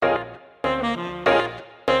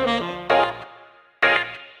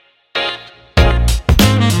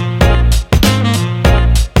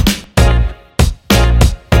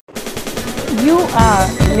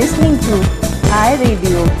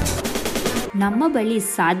Radio. ನಮ್ಮ ಬಳಿ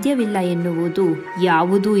ಸಾಧ್ಯವಿಲ್ಲ ಎನ್ನುವುದು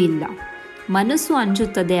ಯಾವುದೂ ಇಲ್ಲ. ಮನಸ್ಸು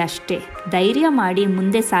ಅಂಜುತ್ತದೆ ಅಷ್ಟೇ. ಧೈರ್ಯ ಮಾಡಿ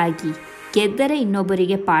ಮುಂದೆ ಸಾಗಿ. ಗೆದ್ದರೆ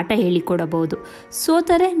ಇನ್ನೊಬ್ಬರಿಗೆ ಪಾಠ ಹೇಳಿಕೊಡಬಹುದು,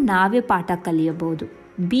 ಸೋತರೆ ನಾವೇ ಪಾಠ ಕಲಿಯಬಹುದು.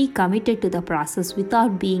 Be committed to the process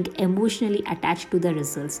without being emotionally attached to the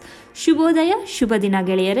results. ಶುಭೋದಯ, ಶುಭ ದಿನ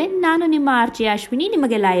ಗೆಳೆಯರೇ. ನಾನು ನಿಮ್ಮ ಆರ್ಜೆ ಅಶ್ವಿನಿ.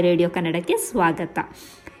 ನಿಮಗೆ ಲೈ ರೇಡಿಯೋ ಕನ್ನಡಕ್ಕೆ ಸ್ವಾಗತ.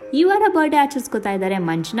 ಈ ವಾರ ಬರ್ಡೇ ಆಚರಿಸ್ಕೋತಾ ಇದ್ದಾರೆ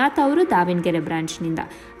ಮಂಜುನಾಥ್ ಅವರು ದಾವಣಗೆರೆ ಬ್ರಾಂಚ್ನಿಂದ.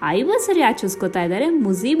 ಆನಿವರ್ಸರಿ ಆಚರಿಸ್ಕೋತಾ ಇದ್ದಾರೆ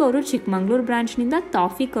ಮುಜೀಬ್ ಅವರು ಚಿಕ್ಕಮಂಗ್ಳೂರು ಬ್ರಾಂಚ್ನಿಂದ,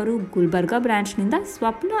 ತಾಫಿಕ್ ಅವರು ಗುಲ್ಬರ್ಗಾ ಬ್ರಾಂಚ್ನಿಂದ,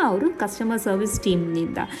 ಸ್ವಪ್ನ ಅವರು ಕಸ್ಟಮರ್ ಸರ್ವಿಸ್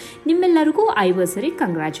ಟೀಮ್ನಿಂದ. ನಿಮ್ಮೆಲ್ಲರಿಗೂ ಆನಿವರ್ಸರಿ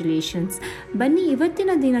ಕಂಗ್ರ್ಯಾಚುಲೇಷನ್ಸ್. ಬನ್ನಿ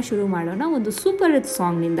ಇವತ್ತಿನ ದಿನ ಶುರು ಮಾಡೋಣ ಒಂದು ಸೂಪರ್ ಹಿಟ್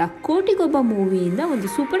ಸಾಂಗ್ನಿಂದ. ಕೋಟಿಗೊಬ್ಬ ಮೂವಿಯಿಂದ ಒಂದು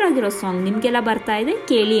ಸೂಪರ್ ಆಗಿರೋ ಸಾಂಗ್ ನಿಮಗೆಲ್ಲ ಬರ್ತಾ ಇದೆ,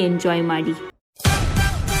 ಕೇಳಿ ಎಂಜಾಯ್ ಮಾಡಿ.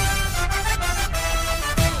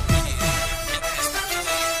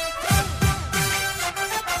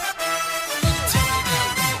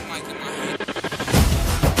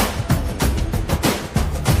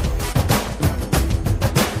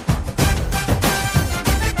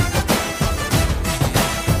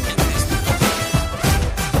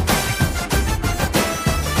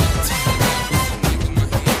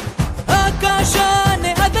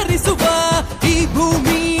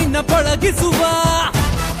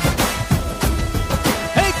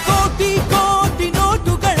 ಕೋಟಿ ಕೋಟಿ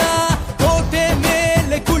ನೋಟುಗಳ ಕೋಟೆ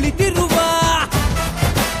ಮೇಲೆ ಕುಳಿತಿರುವ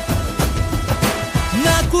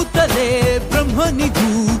ನಾಲ್ಕು ತಲೆ ಬ್ರಹ್ಮನಿಗೂ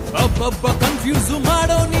ಒಬ್ಬೊಬ್ಬ ಕನ್ಫ್ಯೂಸ್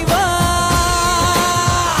ಮಾಡೋ ನೀವ.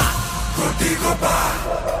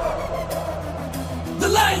 The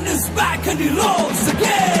lion is back and he roars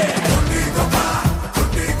again.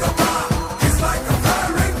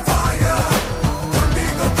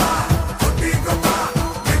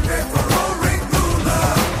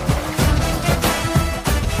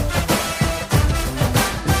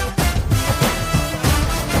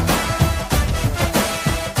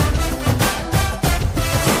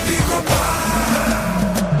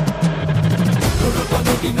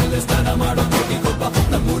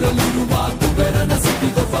 ನಮ್ಮೂರಲ್ಲಿರುವ ಕುಬೇರನ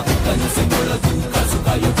ಸಿಟಿಗೊಬ್ಬ, ಕನಸಿನೊಳಗೂ ಕಾಸು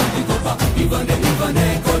ಕಾಯೋ ಕೋಟಿಗೊಬ್ಬ, ಇವನೇ ಇವನೇ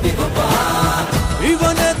ಕೋಟಿಗೊಬ್ಬ.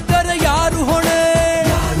 ಇವನೆದ್ದರೆ ಯಾರು ಹೊಣೆ,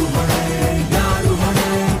 ಯಾರು ಹೊಣೆ, ಯಾರು ಹೊಣೆ?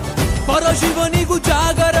 ಪರಶಿವನಿಗೂ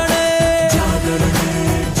ಜಾಗರಣೆ, ಜಾಗರಣೆ,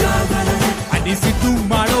 ಜಾಗರಣೆ. ಅನಿಸಿದ್ದು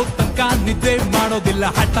ಮಾಡೋ ತನಕ ನಿದ್ದೆ ಮಾಡೋದಿಲ್ಲ,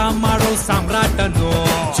 ಹಠ ಮಾಡೋ ಸಾಮ್ರಾಟನು.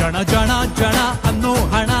 ಜನ ಜನ ಜನ ಅನ್ನೋ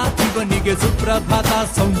ಹಣ ಇವನಿಗೆ ಸುಪ್ರಭಾತ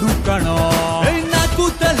ಸೌಂಡು ಕಣೋ. ನಾಲ್ಕು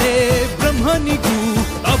ತಲೆ ಬ್ರಹ್ಮನಿಗೂ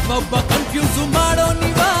ಒಬ್ಬೊಬ್ಬ ಕನ್ಫ್ಯೂಸ್ ಮಾಡೋ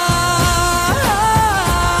ನೀವ.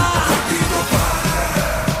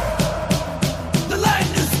 The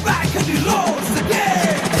lion is back and he roars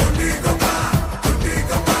again. Kotigoppa,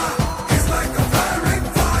 Kotigoppa, he's like a flaring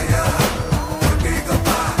fire.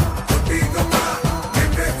 Kotigoppa, Kotigoppa,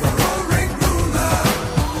 make way for roaring ruler.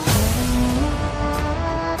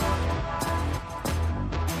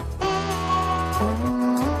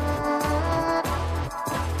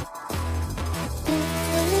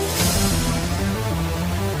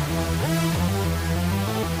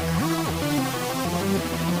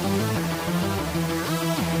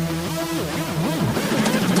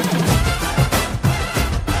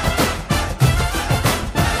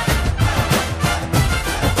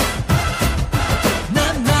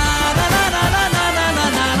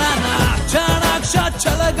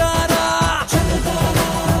 ಛಲಗಾರ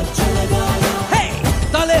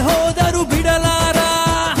ತಲೆ ಹೋದರು ಬಿಡಲಾರ,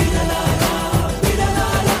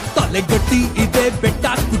 ತಲೆ ಗಟ್ಟಿ ಇದೆ ಬೆಟ್ಟ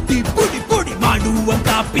ಕುಟ್ಟಿ ಪುಡಿ ಪುಡಿ ಮಾಡುವಂತ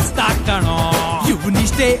ಪಿಸ್ತಾ ಕಣೋ.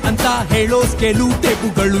 ಇವನಿಷ್ಟೇ ಅಂತ ಹೇಳೋ ಸ್ಕೇಲು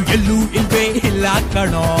ಟೇಬುಗಳು ಎಲ್ಲೂ ಇಲ್ವೇ ಇಲ್ಲ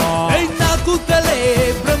ಕಣೋ. ನಾಲ್ಕು ತಲೆ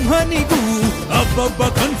ಬ್ರಹ್ಮನಿಗೂ ಒಬ್ಬೊಬ್ಬ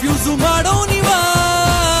ಕನ್ಫ್ಯೂಸ್ ಮಾಡೋ ನೀವ.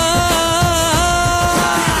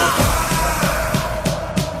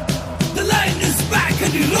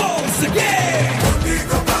 And he roars again.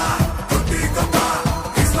 Kotigoppa, Kotigoppa,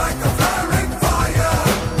 he's like a flaring fire.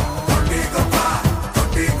 Kotigoppa,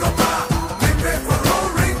 Kotigoppa, make way for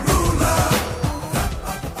roaring ruler.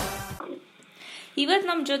 ಇವತ್ತು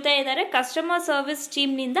ನಮ್ಮ ಜೊತೆ ಇದ್ದಾರೆ ಕಸ್ಟಮರ್ ಸರ್ವಿಸ್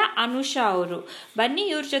ಟೀಮ್ನಿಂದ ಅನುಷಾ ಅವರು. ಬನ್ನಿ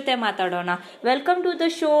ಇವ್ರ ಜೊತೆ ಮಾತಾಡೋಣ. Welcome to the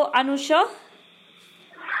show Anusha.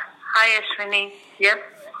 Hi Ashwini. Yes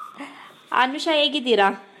Anusha, ಹೇಗಿದ್ದೀರಾ?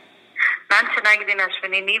 ನಾನ್ ಚೆನ್ನಾಗಿದ್ದೀನಿ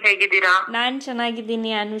ಅಶ್ವಿನಿ, ನೀವ್ ಹೇಗಿದ್ದೀರಾ? ನಾನ್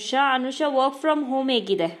ಚೆನ್ನಾಗಿದ್ದೀನಿ Anusha. Anusha, work from home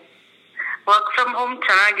ಹೇಗಿದೆ? ವರ್ಕ್ ಫ್ರಮ್ ಹೋಮ್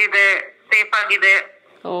ಚೆನ್ನಾಗಿದೆ, ಸೇಫ್ ಆಗಿದೆ.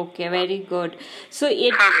 Okay, very good. ಸೊ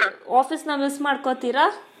ಆಫೀಸ್ನ ಮಿಸ್ ಮಾಡ್ಕೋತೀರಾ?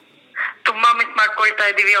 ತುಂಬಾ ಮಿಸ್ ಮಾಡ್ಕೊಳ್ತಾ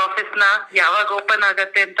ಇದೀವಿ ಆಫೀಸ್ನ. ಯಾವಾಗ ಓಪನ್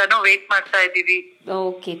ಆಗತ್ತೆ ಅಂತಾನೂ ವೇಟ್ ಮಾಡ್ತಾ ಇದೀವಿ.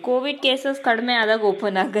 ಓಕೆ, ಕೋವಿಡ್ ಕೇಸಸ್ ಕಡಿಮೆ ಆದಾಗ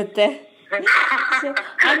ಓಪನ್ ಆಗತ್ತೆ.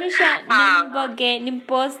 ಅನುಷಾ, ನಿಮ್ ಬಗ್ಗೆ, ನಿಮ್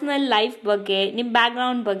ಪರ್ಸನಲ್ ಲೈಫ್ ಬಗ್ಗೆ, ನಿಮ್ ಬ್ಯಾಕ್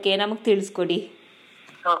ಗ್ರೌಂಡ್ ಬಗ್ಗೆ ನಮಗ್ ತಿಳಿಸ್ಕೊಡಿ.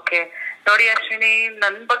 ಓಕೆ, ನೋಡಿ ಅಶ್ವಿನಿ,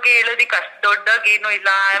 ನನ್ ಬಗ್ಗೆ ಹೇಳೋದಿಕ್ ಅಷ್ಟ್ ದೊಡ್ಡಾಗ ಏನು ಇಲ್ಲ.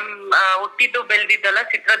 ಹುಟ್ಟಿದ್ದು ಬೆಳ್ದಿದ್ದಲ್ಲ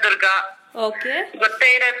ಚಿತ್ರದುರ್ಗ. ಗೊತ್ತೇ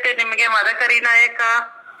ಇರತ್ತೆ ನಿಮ್ಗೆ, ಮದಕರಿ ನಾಯಕ,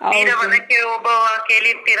 ವೀರವನಕ್ಕೆ ಓಬವ್ವ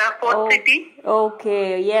ಕೇಳಿರ್ತೀರಾ, fourth city. Okay,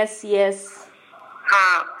 yes yes. ಹಾ,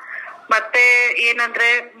 ಮತ್ತೆ ಏನಂದ್ರೆ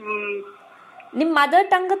ನಿಮ್ ಮದರ್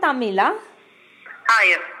ಟಂಗ್ ತಮಿಳಾ? ಹಾ,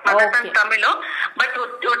 yes, mother tongue Tamil. But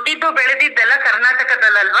ಹುಟ್ಟಿದ್ದು ಬೆಳೆದಿದ್ದೆಲ್ಲ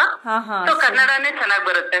ಕರ್ನಾಟಕದಲ್ಲಲ್ವಾ, ಸೊ ಕನ್ನಡನೇ ಚೆನ್ನಾಗ್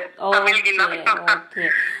ಬರುತ್ತೆ ತಮಿಳ್ಗಿನ್ನ.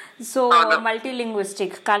 So multi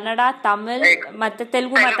linguistic, Kannada, Tamil ಮತ್ತೆ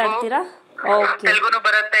ತೆಲುಗು ಮಾತಾಡ್ತೀರಾ? ತೆಲುಗುನು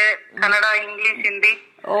ಬರುತ್ತೆ, Kannada, English, Hindi.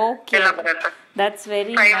 Okay, that's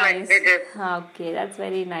very nice. Okay, that's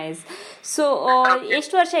very nice. So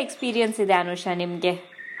ಎಷ್ಟು ವರ್ಷ ಎಕ್ಸ್ಪೀರಿಯನ್ಸ್ ಇದೆ ಅನುಷಾ ನಿಮ್ಗೆ?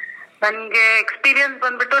 ನನ್ಗೆ ಎಕ್ಸ್ಪೀರಿಯನ್ಸ್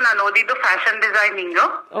ಬಂದ್ಬಿಟ್ಟು ನಾನು ಓದಿದ್ದು ಫ್ಯಾಷನ್ ಡಿಸೈನಿಂಗ್.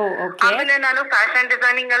 ಆಮೇಲೆ ನಾನು ಫ್ಯಾಷನ್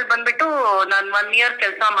ಡಿಸೈನಿಂಗ್ ಅಲ್ಲಿ ಬಂದ್ಬಿಟ್ಟು ನಾನು 1 year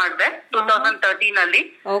ಕೆಲಸ ಮಾಡಿದೆ 2013 ಅಲ್ಲಿ.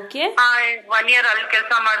 1 year ಅಲ್ಲಿ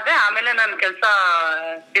ಕೆಲಸ ಮಾಡಿದೆ. ಆಮೇಲೆ ನಾನು ಕೆಲಸ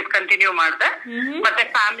ಡಿಸ್ಕಂಟಿನ್ಯೂ ಮಾಡಿದೆ. ಮತ್ತೆ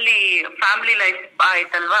ಫ್ಯಾಮಿಲಿ ಲೈಫ್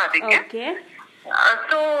ಆಯ್ತಲ್ವಾ, ಅದಕ್ಕೆ.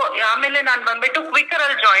 ಸೊ ಆಮೇಲೆ ನಾನ್ ಬಂದ್ಬಿಟ್ಟು ಕ್ವಿಕರ್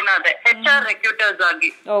ಅಲ್ಲಿ ಜಾಯ್ನ್ ಆದೆ, HR ರೆಕ್ರೂಟರ್ಸ್ ಆಗಿ.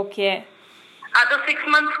 ಅದು 6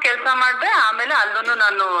 months ಕೆಲಸ ಮಾಡಿದೆ. ಆಮೇಲೆ ಅಲ್ಲೂ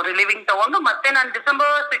ನಾನು ರಿಲೀವಿಂಗ್ ತಗೊಂಡು ಮತ್ತೆ ನಾನು December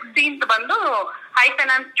 16th ಬಂದು ಹೈ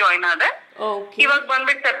ಫೈನಾನ್ಸ್ ಜಾಯ್ನ್ ಆದೆ. ಇವಾಗ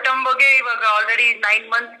ಬಂದ್ಬಿಟ್ಟು ಸೆಪ್ಟೆಂಬರ್ಗೆ ಇವಾಗ ಆಲ್ರೆಡಿ 9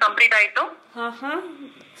 months ಕಂಪ್ಲೀಟ್ ಆಯ್ತು.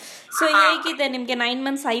 ಸೊ ಹೇಗಿದೆ ನಿಮ್ಗೆ 9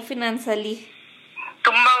 months ಹೈ ಫೈನಾನ್ಸ್ ಅಲ್ಲಿ?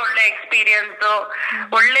 ತುಂಬಾ ಒಳ್ಳೆ ಎಕ್ಸ್ಪೀರಿಯನ್ಸ್,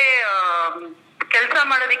 ಒಳ್ಳೆ ಕೆಲಸ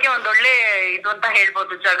ಮಾಡೋದಕ್ಕೆ ಒಂದೊಳ್ಳೆ ಇದು ಅಂತ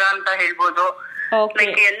ಹೇಳ್ಬೋದು, ಜಾಗ ಅಂತ ಹೇಳ್ಬೋದು.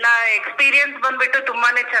 ಲೈಕ್ ಎಲ್ಲಾ ಎಕ್ಸ್ಪೀರಿಯನ್ಸ್ ಬಂದ್ಬಿಟ್ಟು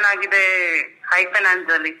ತುಂಬಾನೇ ಚೆನ್ನಾಗಿದೆ ಹೈ ಫೈನಾನ್ಸ್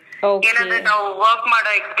ಅಲ್ಲಿ. ಏನಂದ್ರೆ ನಾವು ವರ್ಕ್ ಮಾಡೋ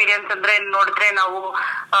ಎಕ್ಸ್ಪೀರಿಯನ್ಸ್ ಅಂದ್ರೆ ನೋಡಿದ್ರೆ ನಾವು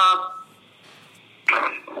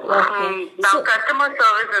ಕಸ್ಟಮರ್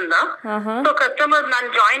ಸರ್ವಿಸ್ ಇಂದ, ಸೊ ಕಸ್ಟಮರ್ ನಾನು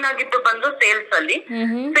ಜಾಯ್ನ್ ಆಗಿದ್ದು ಬಂದು ಸೇಲ್ಸ್ ಅಲ್ಲಿ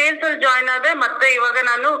ಜಾಯ್ನ್ ಆದೆ. ಮತ್ತೆ ಇವಾಗ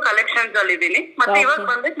ನಾನು ಕಲೆಕ್ಷನ್ಸ್ ಅಲ್ಲಿ ಇದ್ದೀನಿ. ಮತ್ತೆ ಇವಾಗ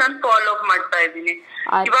ಬಂದ್ಬಿಟ್ಟು ನಾನು ಫಾಲೋ ಅಪ್ ಮಾಡ್ತಾ ಇದ್ದೀನಿ.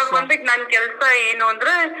 ಇವಾಗ ಬಂದ್ಬಿಟ್ಟು ನನ್ ಕೆಲ್ಸ ಏನು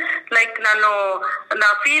ಅಂದ್ರೆ ಲೈಕ್ ನಾನು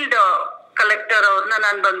ಫೀಲ್ಡ್ ಕಲೆಕ್ಟರ್ ಅವ್ರನ್ನ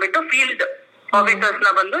ನಾನು ಬಂದ್ಬಿಟ್ಟು ಫೀಲ್ಡ್ ಆಫೀಸರ್ಸ್ ನ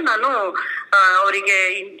ಬಂದು ನಾನು ಅವರಿಗೆ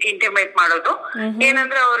ಇಂಟಿಮೇಟ್ ಮಾಡೋದು.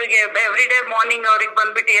 ಏನಂದ್ರೆ ಅವರಿಗೆ ಎವ್ರಿ ಡೇ ಮಾರ್ನಿಂಗ್ ಅವ್ರಿಗೆ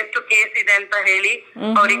ಬಂದ್ಬಿಟ್ಟು ಎಷ್ಟು ಕೇಸ್ ಇದೆ ಅಂತ ಹೇಳಿ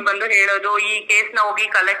ಅವ್ರಿಗೆ ಬಂದು ಹೇಳೋದು, ಈ ಕೇಸ್ ನ ಹೋಗಿ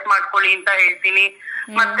ಕಲೆಕ್ಟ್ ಮಾಡ್ಕೊಳ್ಳಿ ಅಂತ ಹೇಳ್ತೀನಿ.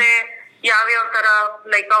 ಮತ್ತೆ ಯಾವ್ಯಾವ ತರ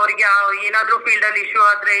ಲೈಕ್ ಅವ್ರಿಗೆ ಏನಾದ್ರೂ ಫೀಲ್ಡ್ ಅಲ್ಲಿ ಇಶ್ಯೂ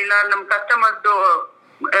ಆದ್ರೆ, ಇಲ್ಲ ನಮ್ ಕಸ್ಟಮರ್ದು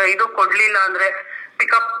ಇದು ಕೊಡ್ಲಿಲ್ಲ ಅಂದ್ರೆ,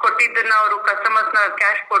 ಪಿಕಪ್ ಕೊಟ್ಟಿದ್ದನ್ನ ಅವರು ಕಸ್ಟಮರ್ಸ್ ನ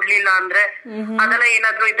ಕ್ಯಾಶ್ ಕೊಡ್ಲಿಲ್ಲ ಅಂದ್ರೆ, ಅದೆಲ್ಲ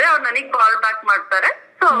ಏನಾದ್ರು ಇದ್ರೆ ಅವ್ರು ನನಗ್ ಕಾಲ್ ಬ್ಯಾಕ್ ಮಾಡ್ತಾರೆ.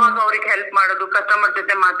 ಸೊ ಅವಾಗ ಅವ್ರಿಗೆ ಹೆಲ್ಪ್ ಮಾಡೋದು, ಕಸ್ಟಮರ್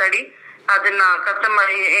ಜೊತೆ ಮಾತಾಡಿ ಅದನ್ನ ಕಸ್ಟಮರ್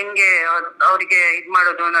ಹೆಂಗೆ ಅವ್ರಿಗೆ ಇದ್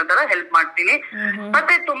ಮಾಡೋದು ಅನ್ನೋದರ ಹೆಲ್ಪ್ ಮಾಡ್ತೀನಿ.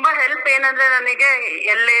 ಮತ್ತೆ ತುಂಬಾ ಹೆಲ್ಪ್ ಏನಂದ್ರೆ ನನಗೆ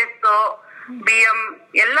LS, BM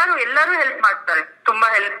ಎಲ್ಲರೂ ಹೆಲ್ಪ್ ಮಾಡ್ತಾರೆ. ತುಂಬಾ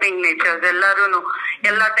ಹೆಲ್ಪಿಂಗ್ ನೇಚರ್ಸ್ ಎಲ್ಲಾರು,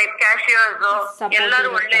 ಎಲ್ಲಾ ಟೈಪ್ ಕ್ಯಾಶಿಯರ್ಸ್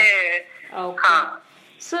ಎಲ್ಲರೂ ಒಳ್ಳೆ.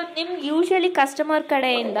 ಸೊ ನಿಮ್ ಯೂಶಲಿ ಕಸ್ಟಮರ್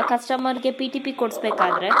ಕಡೆಯಿಂದ ಕಸ್ಟಮರ್ಗೆ PTP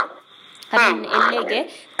ಕೊಡ್ಸ್ಬೇಕಾದ್ರೆ ಎಲ್ಲಿಗೆ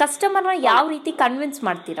ಕಸ್ಟಮರ್ನ ಯಾವ ರೀತಿ ಕನ್ವಿನ್ಸ್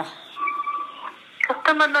ಮಾಡ್ತೀರಾ?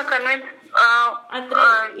 ಕಸ್ಟಮರ್ನ ಕನ್ವಿನ್ಸ್ ಅಂದ್ರೆ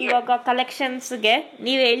ಇವಾಗ ಕಲೆಕ್ಷನ್ಸ್ಗೆ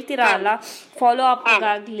ನೀವ್ ಹೇಳ್ತೀರಾ ಅಲ್ಲ, ಫಾಲೋ ಅಪ್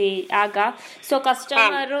ಆಗ್ಲಿ ಆಗ, ಸೊ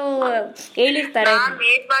ಕಸ್ಟಮರ್ ಹೇಳಿರ್ತಾರೆ ನಾನ್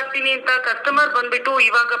ಏನ್ ಮಾಡ್ತೀನಿ ಅಂತ. ಕಸ್ಟಮರ್ ಬಂದ್ಬಿಟ್ಟು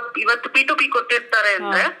ಇವತ್ತು P2P ಕೊಟ್ಟಿರ್ತಾರೆ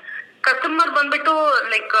ಅಂದ್ರೆ ಕಸ್ಟಮರ್ ಬಂದ್ಬಿಟ್ಟು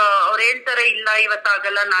ಲೈಕ್ ಅವ್ರು ಹೇಳ್ತಾರೆ ಇಲ್ಲ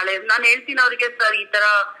ಇವತ್ತಾಗಲ್ಲ ನಾಳೆ. ನಾನ್ ಹೇಳ್ತೀನಿ ಅವ್ರಿಗೆ, ಸರ್ ಈ ತರ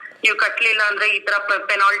ನೀವು ಕಟ್ಲಿಲ್ಲ ಅಂದ್ರೆ ಈ ತರ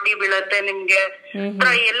ಪೆನಾಲ್ಟಿ ಬೀಳತ್ತೆ ನಿಮ್ಗೆ, ಈ ತರ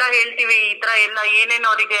ಎಲ್ಲ ಹೇಳ್ತೀವಿ. ಈ ತರ ಎಲ್ಲ ಏನೇನ್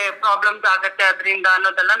ಅವರಿಗೆ ಪ್ರಾಬ್ಲಮ್ಸ್ ಆಗತ್ತೆ ಅದರಿಂದ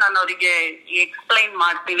ಅನ್ನೋದೆಲ್ಲ ನಾನು ಅವರಿಗೆ ಎಕ್ಸ್ಪ್ಲೈನ್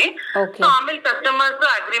ಮಾಡ್ತೀನಿ. ಸೊ ಆಮೇಲೆ ಕಸ್ಟಮರ್ಸ್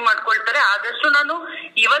ಅಗ್ರಿ ಮಾಡ್ಕೊಳ್ತಾರೆ. ಆದಷ್ಟು ನಾನು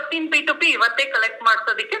ಇವತ್ತಿನ P2P ಇವತ್ತೇ ಕಲೆಕ್ಟ್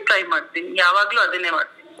ಮಾಡ್ಸೋದಕ್ಕೆ ಟ್ರೈ ಮಾಡ್ತೀನಿ, ಯಾವಾಗ್ಲೂ ಅದನ್ನೇ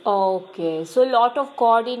ಮಾಡ್ತೀನಿ. Okay, so lot of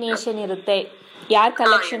coordination ಇರುತ್ತೆ ಯಾರು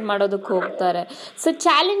ಕಲೆಕ್ಷನ್ ಮಾಡೋದಕ್ಕೆ ಹೋಗ್ತಾರೆ. ಸೊ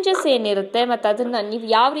ಚಾಲೆಂಜಸ್ ಏನಿರುತ್ತೆ ಮತ್ತೆ ಅದನ್ನ ನೀವು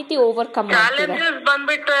ಯಾವ ರೀತಿ ಓವರ್ಕಮ್ ಮಾಡ್ತೀರಾ? ಚಾಲೆಂಜಸ್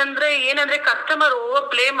ಬಂದ್ಬಿಟ್ಟು ಅಂದ್ರೆ ಏನಂದ್ರೆ ಕಸ್ಟಮರ್ ಓವರ್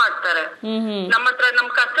ಪ್ಲೇ ಮಾಡ್ತಾರೆ. ನಮ್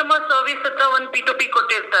ಕಸ್ಟಮರ್ ಸರ್ವಿಸ್ ಹತ್ರ ಒಂದ್ P2P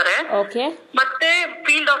ಕೊಟ್ಟಿರ್ತಾರೆ, ಮತ್ತೆ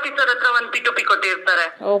ಫೀಲ್ಡ್ ಆಫೀಸರ್ ಹತ್ರ ಒಂದ್ P2P ಕೊಟ್ಟಿರ್ತಾರೆ.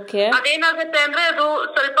 ಅದೇನಾಗುತ್ತೆ ಅಂದ್ರೆ ಅದು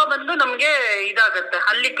ಸ್ವಲ್ಪ ಬಂದು ನಮ್ಗೆ ಇದಾಗತ್ತೆ,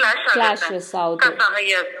 ಅಲ್ಲಿ ಕ್ಲಾಶಸ್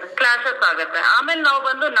ಆಗತ್ತೆ. ಆಮೇಲೆ ನಾವು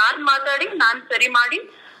ಬಂದು ನಾನ್ ಸರಿ ಮಾಡಿ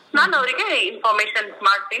ನಾನು ಅವರಿಗೆ ಇನ್ಫಾರ್ಮೇಶನ್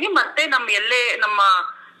ಮಾಡ್ತೀನಿ. ಮತ್ತೆ ನಮ್ಮ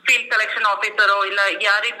ಫೀಲ್ಡ್ ಕಲೆಕ್ಷನ್ ಆಫೀಸರ್ ಇಲ್ಲ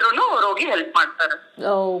ಯಾರಿದ್ರು ಅವ್ರು ಹೋಗಿ ಹೆಲ್ಪ್ ಮಾಡ್ತಾರೆ,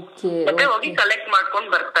 ಮತ್ತೆ ಹೋಗಿ ಕಲೆಕ್ಟ್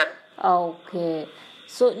ಮಾಡ್ಕೊಂಡ್ ಬರ್ತಾರೆ. ಓಕೆ,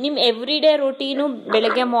 ಸೊ ನಿಮ್ ಎವ್ರಿ ಡೇ ರೂಟೀನು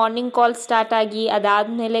ಬೆಳಗ್ಗೆ ಮಾರ್ನಿಂಗ್ ಕಾಲ್ ಸ್ಟಾರ್ಟ್ ಆಗಿ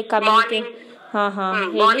ಅದಾದ್ಮೇಲೆ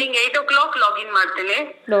ಮಾರ್ನಿಂಗ್ 8 o'clock ಲಾಗಿನ್ ಮಾಡ್ತೀನಿ.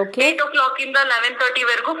 8 o'clock ಇಂದ 11:30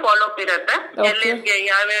 ವರೆಗೂ ಫಾಲೋ ಅಪ್ ಇರುತ್ತೆ. ಎಲ್ಲಿಗೆ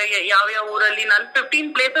ಯಾವ ಊರಲ್ಲಿ ನಾನು 15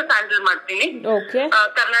 places ಹ್ಯಾಂಡಲ್ ಮಾಡ್ತೀನಿ.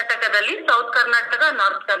 ಕರ್ನಾಟಕದಲ್ಲಿ ಸೌತ್ ಕರ್ನಾಟಕ,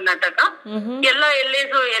 ನಾರ್ತ್ ಕರ್ನಾಟಕ ಎಲ್ಲ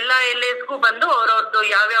LAsಗೂ ಬಂದು ಅವ್ರವ್ರದ್ದು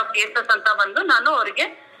ಯಾವ್ಯಾವ ಕೇಸಸ್ ಅಂತ ಬಂದು ನಾನು ಅವ್ರಿಗೆ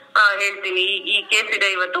ಹೇಳ್ತೀನಿ, ಈ ಕೇಸ್ ಇದೆ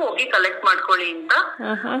ಇವತ್ತು ಹೋಗಿ ಕಲೆಕ್ಟ್ ಮಾಡ್ಕೊಳ್ಳಿ ಅಂತ.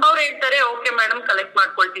 ಅವ್ರು ಹೇಳ್ತಾರೆ ಓಕೆ ಮೇಡಮ್ ಕಲೆಕ್ಟ್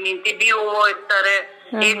ಮಾಡ್ಕೊಳ್ತೀನಿ. DO ಇರ್ತಾರೆ,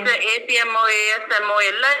 ACMO, ASMO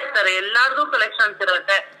ಎಲ್ಲ ಇರ್ತಾರೆ, ಎಲ್ಲಾರ್ದು ಕಲೆಕ್ಷನ್ಸ್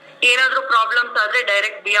ಇರುತ್ತೆ. ಏನಾದ್ರು ಪ್ರಾಬ್ಲಮ್ಸ್ ಆದ್ರೆ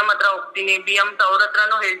ಡೈರೆಕ್ಟ್ BM ಹತ್ರ ಹೋಗ್ತೀನಿ, BM ಅವ್ರ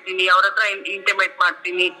ಹತ್ರನೂ ಹೇಳ್ತೀನಿ, ಅವ್ರ ಹತ್ರ ಇಂಟಿಮೇಟ್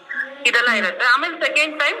ಮಾಡ್ತೀನಿ, ಇದೆಲ್ಲ ಇರುತ್ತೆ. ಆಮೇಲೆ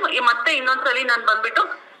ಸೆಕೆಂಡ್ ಟೈಮ್ ಮತ್ತೆ ಇನ್ನೊಂದ್ಸಲಿ ನಾನ್ ಬಂದ್ಬಿಟ್ಟು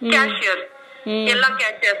ಕ್ಯಾಶಿಯರ್, ಎಲ್ಲಾ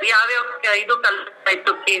ಕ್ಯಾಶಿಯರ್ಸ್ ಯಾವ್ಯಾವ ಇದು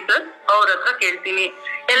ಆಯ್ತು ಕೇಸಸ್ ಅವ್ರ ಹತ್ರ ಕೇಳ್ತೀನಿ.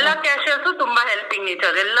 ಎಲ್ಲಾ ಕ್ಯಾಶಿಯರ್ಸ್ ತುಂಬಾ ಹೆಲ್ಪಿಂಗ್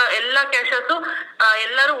ನೇಚರ್. ಎಲ್ಲಾ ಕ್ಯಾಶಿಯರ್ಸ್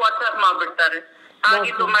ಎಲ್ಲರೂ ವಾಟ್ಸ್ಆಪ್ ಮಾಡ್ಬಿಡ್ತಾರೆ,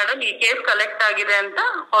 ಆಗಿದ್ದು ಮೇಡಮ್ ಈ ಕೇಸ್ ಕಲೆಕ್ಟ್ ಆಗಿದೆ ಅಂತ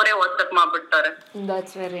ಅವರೇ ವಾಟ್ಸ್ಆಪ್ ಮಾಡ್ಬಿಡ್ತಾರೆ.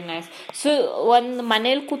 That's very nice. ಸೊ ಒಂದ್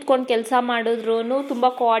ಮನೇಲಿ ಕೂತ್ಕೊಂಡು ಕೆಲಸ ಮಾಡಿದ್ರು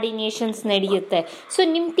ತುಂಬಾ ಕೋಆರ್ಡಿನೇಷನ್ಸ್ ನಡೆಯುತ್ತೆ. ಸೊ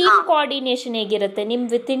ನಿಮ್ ಟೀಮ್ ಕೋಆರ್ಡಿನೇಷನ್ ಹೇಗಿರುತ್ತೆ? ನಿಮ್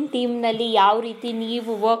ವಿತಿನ್ ಟೀಮ್ ನಲ್ಲಿ ಯಾವ ರೀತಿ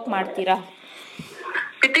ನೀವು ವರ್ಕ್ ಮಾಡ್ತೀರಾ?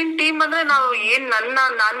 ವಿತಿನ್ ಟೀಮ್ ಅಂದ್ರೆ ನಾವು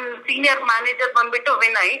ನಾನ್ ಸೀನಿಯರ್ ಮ್ಯಾನೇಜರ್ ಬಂದ್ಬಿಟ್ಟು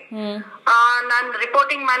ವಿನಯ್, ನಾನ್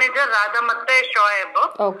ರಿಪೋರ್ಟಿಂಗ್ ಮ್ಯಾನೇಜರ್ ರಾಧಾ ಮತ್ತೆ ಶೋಯಬ್.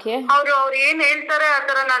 ಅವ್ರು ಏನ್ ಹೇಳ್ತಾರೆ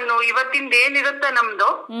ಆತರ ನಾನು ಇವತ್ತಿಂದ ಏನಿರುತ್ತೆ ನಮ್ದು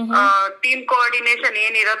ಟೀಮ್ ಕೋಆರ್ಡಿನೇಷನ್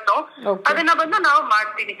ಏನಿರುತ್ತೋ ಅದನ್ನ ಬಂದು ನಾವು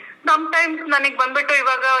ಮಾಡ್ತೀವಿ. ಸಮ್ ಟೈಮ್ಸ್ ನನಗ್ ಬಂದ್ಬಿಟ್ಟು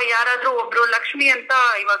ಇವಾಗ ಯಾರಾದ್ರೂ ಒಬ್ರು ಲಕ್ಷ್ಮಿ ಅಂತ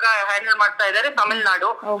ಇವಾಗ ಹ್ಯಾಂಡಲ್ ಮಾಡ್ತಾ ಇದಾರೆ ತಮಿಳ್ನಾಡು,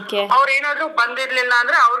 ಅವ್ರ ಏನಾದ್ರು ಬಂದಿರ್ಲಿಲ್ಲ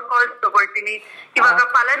ಅಂದ್ರೆ ಅವ್ರ ಕಾಲ್ಸ್ ತಗೊಳ್ತೀನಿ. ಇವಾಗ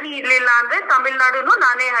ಫಲನಿ ಇರ್ಲಿಲ್ಲ ಅಂದ್ರೆ ತಮಿಳ್ನಾಡುನು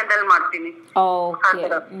ನಾನೇ ಹ್ಯಾಂಡಲ್ ಮಾಡ್ತೀನಿ.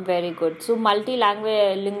 Very good. So multi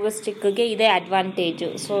linguistic ಗೆ ಇದೆ ಅಡ್ವಾಂಟೇಜ್.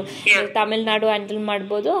 ಸೊ ತಮಿಳ್ನಾಡು ಹ್ಯಾಂಡಲ್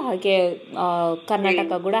ಮಾಡ್ಬೋದು, ಹಾಗೆ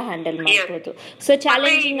ಕರ್ನಾಟಕ ಕೂಡ ಹ್ಯಾಂಡಲ್ ಮಾಡ್ಬೋದು. ಸೊ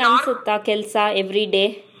ಚಾಲೆಂಜಿಂಗ್ ಅನ್ಸುತ್ತಾ ಕೆಲಸ ಎವ್ರಿ ಡೇ?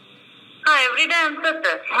 ಎವ್ರಿ ಡೇ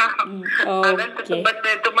ಅನ್ಸುತ್ತೆ,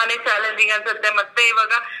 ತುಂಬಾನೇ ಚಾಲೆಂಜಿಂಗ್ ಅನ್ಸುತ್ತೆ. ಮತ್ತೆ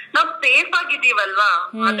ಇವಾಗ ನಾವ್ ಸೇಫ್ ಆಗಿದೀವಲ್ವಾ,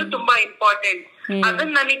 ಅದು ತುಂಬಾ ಇಂಪಾರ್ಟೆಂಟ್.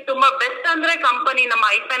 ಅದನ್ನ ನನಗ್ ತುಂಬಾ ಬೆಸ್ಟ್ ಅಂದ್ರೆ ಕಂಪನಿ ನಮ್ಮ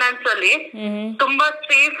ಐಫೈನಾನ್ಸ್ ಅಲ್ಲಿ ತುಂಬಾ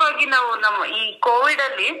ಸೇಫ್ ಆಗಿ ನಾವು ನಮ್ಮ ಈ ಕೋವಿಡ್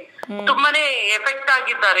ಅಲ್ಲಿ ತುಂಬಾನೇ ಎಫೆಕ್ಟ್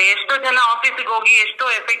ಆಗಿದ್ದಾರೆ. ಎಷ್ಟೋ ಜನ ಆಫೀಸಿಗೆ ಹೋಗಿ ಎಷ್ಟೋ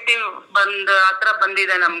ಎಫೆಕ್ಟಿವ್ ಆತರ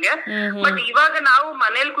ಬಂದಿದೆ ನಮ್ಗೆ. ಬಟ್ ಇವಾಗ ನಾವು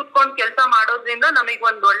ಮನೇಲಿ ಕುತ್ಕೊಂಡ್ ಕೆಲಸ ಮಾಡೋದ್ರಿಂದ ನಮಗ್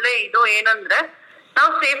ಒಂದ್ ಒಳ್ಳೆ ಇದು ಏನಂದ್ರೆ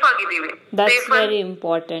ನಾವು ಸೇಫ್ ಆಗಿದೀವಿ. Very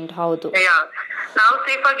important. ಹೌದು, ನಾವು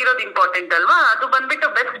ಸೇಫ್ ಆಗಿರೋದು ಇಂಪಾರ್ಟೆಂಟ್ ಅಲ್ವಾ. ಅದು ಬಂದ್ಬಿಟ್ಟು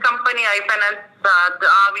ಬೆಸ್ಟ್ ಕಂಪನಿ ಐಫೈನಾನ್ಸ್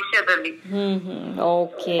ಆ ವಿಷಯದಲ್ಲಿ.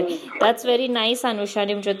 Okay, that's very nice. Anusha,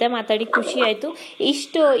 ನಿಮ್ ಜೊತೆ ಮಾತಾಡಿ ಖುಷಿ ಆಯ್ತು.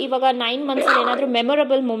 ಇಷ್ಟು ಇವಾಗ 9 months ಅಲ್ಲಿ ಏನಾದ್ರು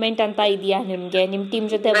ಮೆಮೊರಬಲ್ ಮೂಮೆಂಟ್ ಅಂತ ಇದೆಯಾ ನಿಮ್ಗೆ? ನಿಮ್ ಟೀಮ್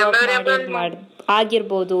ಜೊತೆ ವರ್ಕ್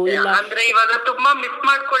ಆಗಿರ್ಬೋದು, ಇಲ್ಲ ಅಂದ್ರೆ ಇವಾಗ ತುಂಬಾ ಮಿಸ್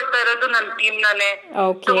ಮಾಡ್ಕೊಳ್ತಾ ಇರೋದು ನನ್ನ ಟೀಮ್ ನಾನೇ.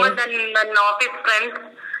 ನನ್ನ ಆಫೀಸ್ ಫ್ರೆಂಡ್ಸ್,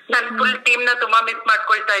 ನನ್ ಫುಲ್ ಟೀಮ್ ನ ತುಂಬಾ ಮಿಸ್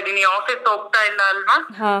ಮಾಡ್ಕೊಳ್ತಾ ಇದೀನಿ. ಆಫೀಸ್ ಹೋಗ್ತಾ ಇಲ್ಲ ಅಲ್ವಾ,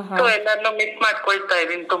 ಸೊ ಎಲ್ಲಾನು ಮಿಸ್ ಮಾಡ್ಕೊಳ್ತಾ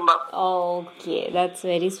ಇದೀನಿ ತುಂಬಾ. Okay, that's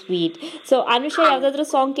very sweet. So Anusha, ಯಾವ್ದಾದ್ರು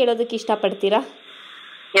ಸಾಂಗ್ ಕೇಳೋದಕ್ಕೆ ಇಷ್ಟ ಪಡ್ತೀರಾ?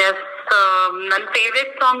 ಎಸ್, ನನ್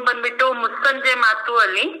ಫೇವ್ರೆಟ್ ಸಾಂಗ್ ಬಂದ್ಬಿಟ್ಟು ಮುಸ್ಸಂಜೆ ಮಾತು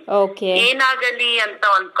ಅಲ್ಲಿ ಏನಾಗಲಿ ಅಂತ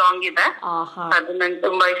ಒಂದ್ ಸಾಂಗ್ ಇದೆ, ಅದು ನನ್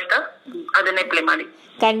ತುಂಬಾ ಇಷ್ಟ. ಅದನ್ನೇ ಪ್ಲೇ ಮಾಡಿ.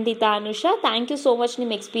 ಖಂಡಿತ Anusha, thank you so much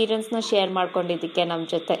ನಿಮ್ ಎಕ್ಸ್ಪೀರಿಯನ್ಸ್ ನ ಶೇರ್ ಮಾಡ್ಕೊಂಡಿದ್ದಕ್ಕೆ ನಮ್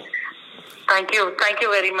ಜೊತೆ. Thank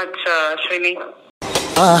you very much Srini.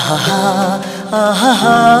 ಆಹಾ ಆಹಾ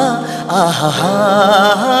ಆಹಾ ಆಹಾ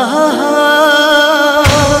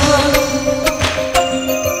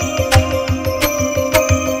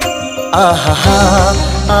ಆಹಾ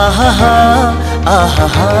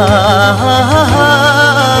ಆಹಾ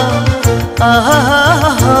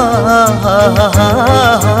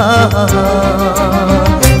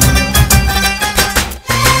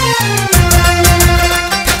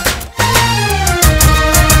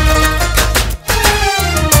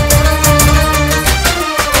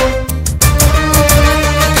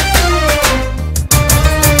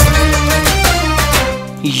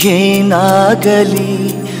ಏನಾಗಲಿ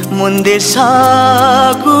ಮುಂದೆ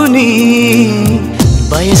ಸಾಗುನಿ,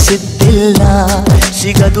 ಬಯಸಿದ್ದಿಲ್ಲ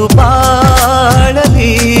ಸಿಗದು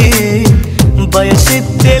ಬಾಳಲಿ,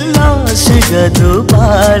 ಬಯಸಿದ್ದಿಲ್ಲ ಸಿಗದು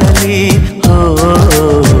ಬಾಳಲಿ. ಓ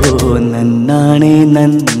ನನ್ನಾಣೆ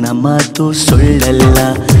ನನ್ನ ಮಾತು ಸುಳ್ಳಲ್ಲ,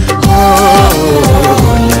 ಓ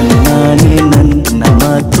ನನ್ನಾಣೆ ನನ್ನ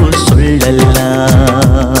ಮಾತು ಸುಳ್ಳಲ್ಲ.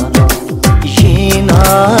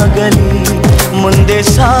 ಏನಾಗಲಿ ಮುಂದೆ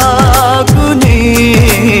ಸಾಗುನಿ,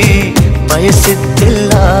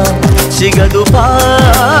 ಬಯಸಿದ್ದಿಲ್ಲ ಸಿಗದು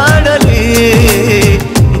ಬಾಳಲಿ,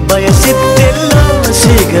 ಬಯಸಿದ್ದಿಲ್ಲ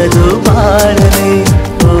ಸಿಗದು ಬಾಳಲಿ.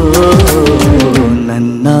 ಓ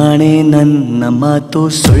ನನ್ನಾಣೆ ನನ್ನ ಮಾತು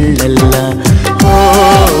ಸುಳ್ಳಲ್ಲ, ಓ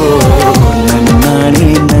ನನ್ನಾಣೆ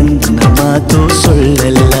ನನ್ನ ಮಾತು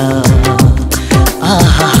ಸುಳ್ಳಲ್ಲ.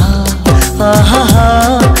 ಆಹಾ ಆಹಾ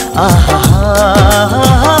ಆಹಾ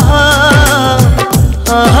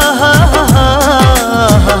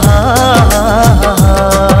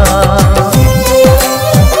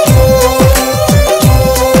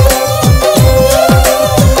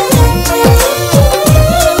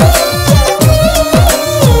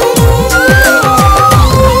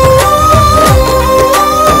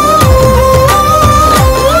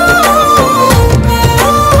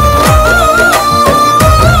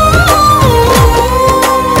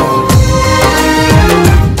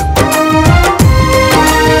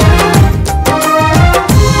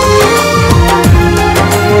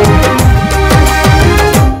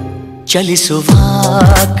ಚಲಿಸುವ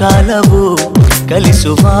ಕಾಲವು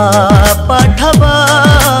ಕಲಿಸುವ ಪಾಠವ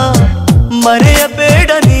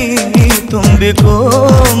ಮರೆಯಬೇಡ ನೀ ತುಂಬಿಕೋ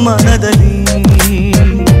ಮನದಲ್ಲಿ.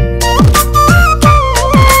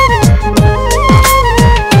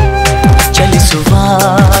 ಚಲಿಸುವ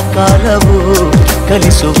ಕಾಲವು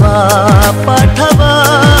ಕಲಿಸುವ ಪಾಠವ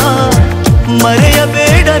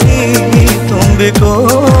ಮರೆಯಬೇಡ ನೀ ತುಂಬಿಕೋ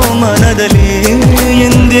ಮನದಲ್ಲಿ.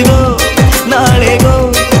 ಎಂದಿಗೋ ನಾಳೆಗೋ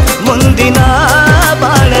ಮುಂದಿನ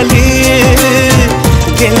ಬಾಳಲಿ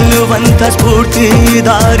ಗೆಲ್ಲುವಂತ ಸ್ಫೂರ್ತಿ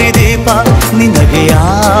ದಾರಿದೀಪ ನಿನಗೆ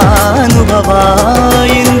ಅನುಭವ.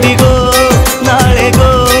 ಎಂದಿಗೋ ನಾಳೆಗೋ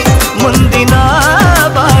ಮುಂದಿನ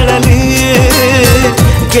ಬಾಳಲಿ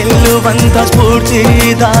ಗೆಲ್ಲುವಂತ ಸ್ಫೂರ್ತಿ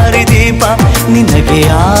ದಾರಿದೀಪ ನಿನಗೆ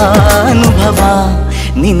ಅನುಭವ,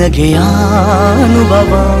 ನಿನಗೆ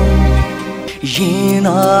ಅನುಭವ.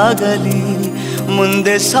 ಏನಾಗಲಿ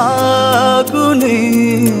ಮುಂದೆ ಸಾಗು ನೀ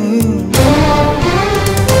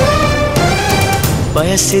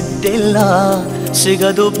ಬಯಸಿದ್ದೆಲ್ಲ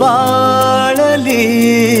ಸಿಗದು ಬಾಳಲಿ.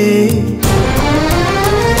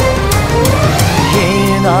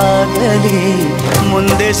 ಏನಾಗಲಿ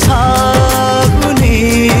ಮುಂದೆ ಸಾಗು ನೀ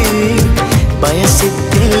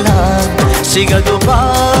ಬಯಸಿದ್ದೆಲ್ಲ ಸಿಗದು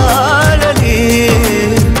ಬಾಳಲಿ.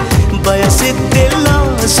 ಬಯಸಿದ್ದೆಲ್ಲ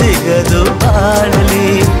ಸಿಗದು ಬಾಳಲಿ.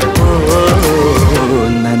 ಓ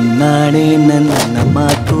ನನ್ನಾಣೆ ನನ್ನ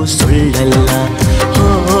ಮಾತು ಸುಳ್ಳಲ್ಲ. ಓ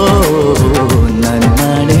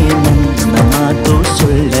ನನ್ನಾಣೆ ನನ್ನ ಮಾತು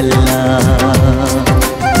ಸುಳ್ಳಲ್ಲ.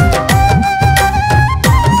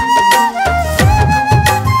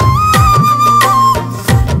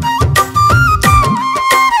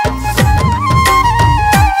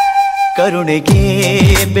 ಕರುಣೆಗೆ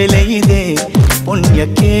ಬೆಲೆಯಿದೆ,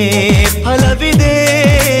 ಪುಣ್ಯಕ್ಕೆ ಫಲವಿದೆ.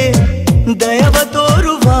 ದಯವ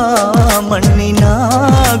ತೋರುವ ಮಣ್ಣಿನ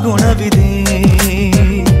ಗುಣವಿದೆ.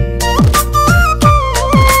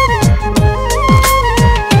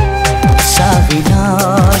 ಸಾವಿನ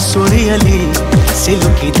ಸುಳಿಯಲಿ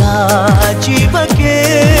ಸಿಲುಕಿದ ಜೀವಕ್ಕೆ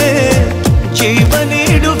ಜೀವ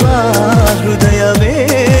ನೀಡುವ ಹೃದಯವೇ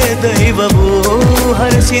ದೈವವು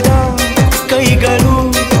ಹರಿಸಿದ ಕೈಗಳು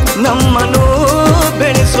ನಮ್ಮನ್ನು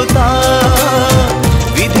ಬೆಳೆಸುತ್ತಾ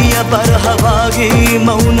ವಿಧಿಯ ಬರಹವಾಗಿ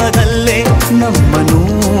ಮೌನದಲ್ಲೇ ನಮ್ಮನ್ನು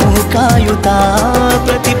ಕಾಯುತ್ತಾ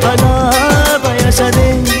ಪ್ರತಿಫಲ ಬಯಸದೆ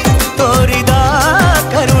ತೋರಿದ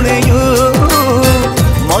ಕರುಣೆಯು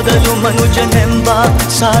ಮೊದಲು ಮನುಜನೆಂಬ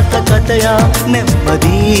ಸಾರ್ಥಕತೆಯ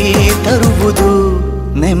ನೆಮ್ಮದಿ ತರುವುದು,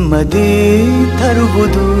 ನೆಮ್ಮದಿ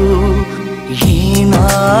ತರುವುದು.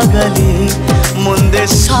 ಏನಾಗಲಿ ಮುಂದೆ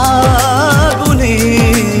ಸಾಗುನೇ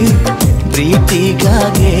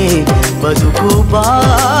ಪ್ರೀತಿಗಾಗೆ ಬದುಕು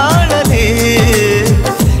ಬಾಳಲಿ.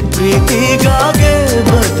 ಪ್ರೀತಿಗಾಗೆ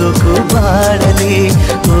ಬದುಕು ಬಾಳಲಿ.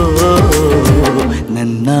 ಓ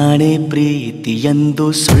ನನ್ನಾಣೆ ಪ್ರೀತಿಯೆಂದು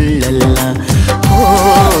ಸುಳ್ಳಲ್ಲ. ಓ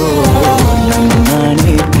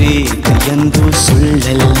ನನ್ನಾಣೆ ಪ್ರೀತಿಯೆಂದು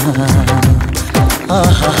ಸುಳ್ಳಲ್ಲ.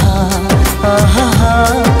 ಆಹಾ ಆಹಾ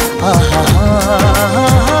ಆಹಾ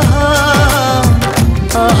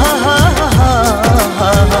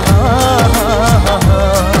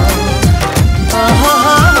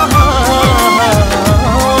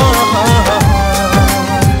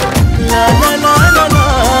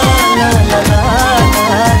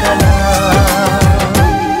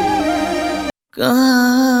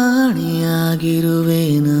ಕಾಣಿಯಾಗಿರುವೆ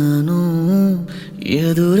ನಾನು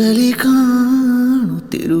ಎದುರಲಿ ಕಾಣುತ್ತಿರುವಾಗ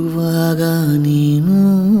ನೀನು.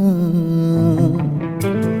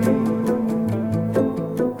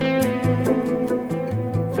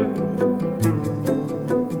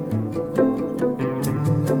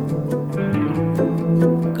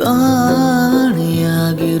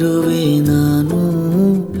 ಕಾಣಿಯಾಗಿರುವೆ ನಾನು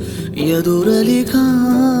ಎದುರಲಿ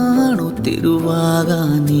ಕಾಣುತ್ತಿರುವಾಗ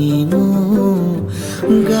ನೀನು.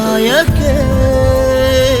 ಗಾಯಕ್ಕೆ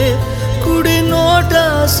ಕುಡಿ ನೋಟ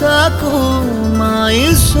ಸಾಕು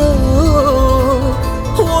ಮಾಯಿಸೋ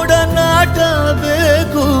ಒಡನಾಟ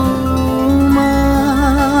ಬೇಕು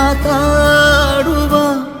ಮಾತಾಡುವ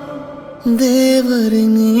ದೇವರೇ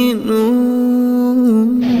ನೀನು.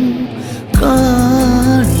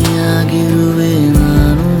 ಕಾಣಿಯಾಗಿರುವೆ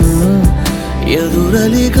ನಾನು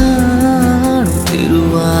ಎದುರಲಿ ಕಾಣುತ್ತಿರುವಾಗ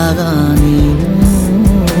ನೀನು.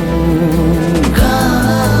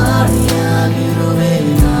 ಕಾಣಿಯಾಗಿರುವೆ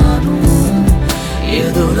ನಾನು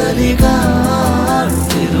ಎದುರಲಿ ಕಾಣುತ್ತಿರುವಾಗ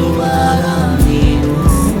ನೀನು.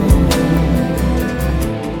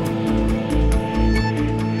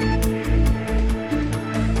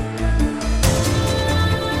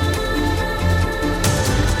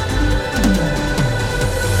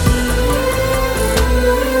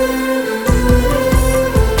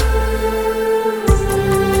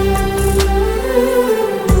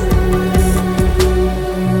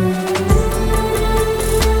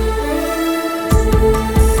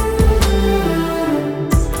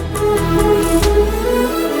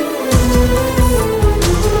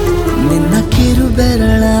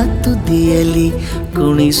 ಹಾದಿಯಲ್ಲಿ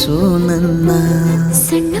ಕುಣಿಸು ನನ್ನ.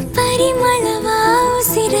 ಸಣ್ಣ ಪರಿಮಳವ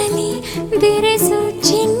ಉಸಿರಲಿ ಬೆರೆಸು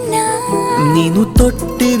ಚಿನ್ನ. ನೀನು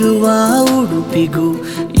ತೊಟ್ಟಿರುವ ಉಡುಪಿಗೂ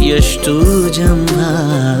ಎಷ್ಟು ಜಂಭ.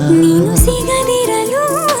 ನೀನು ಸಿಗದಿರಲು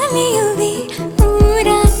ಅಲೆಯುವೆ ಊರ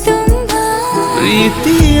ತುಂಬ.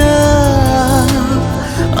 ಪ್ರೀತಿಯ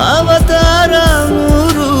ಅವತಾರ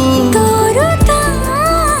ಮೂರು ತೋರುತ್ತಾ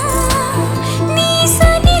ನೀ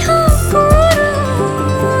ಸನಿಹ ಕೂರು.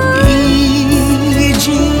 ಈ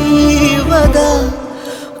ಜೀವದ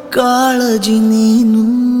ಕಾಳಜಿ ನೀನು.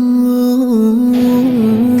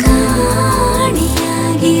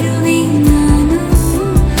 ಕಾಣಿಯಾಗಿರುವೆ ನಾನು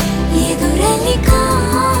ಎದುರಲ್ಲಿ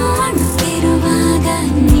ಕಾಣುತ್ತಿರುವಾಗ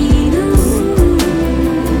ನೀನು.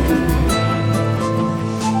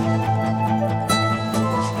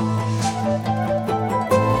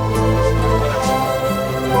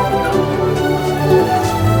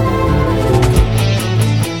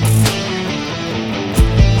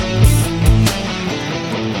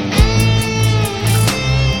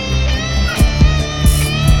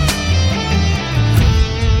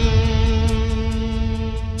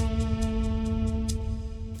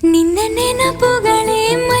 ನಿನ್ನ ನೆನಪುಗಳೇ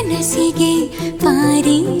ಮನಸ್ಸಿಗೆ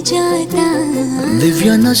ಪಾರಿಜಾತ. ದಿವ್ಯ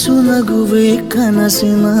ನಸು ನಗುವೆ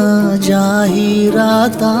ಕನಸಿನ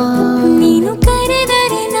ಜಾಹೀರಾತ. ನೀನು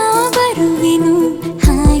ಕರೆದರೆ ನಾ ಬರುವೆನು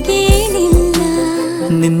ಹಾಗೇನಿಲ್ಲ.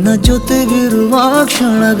 ನಿನ್ನ ಜೊತೆಗಿರುವ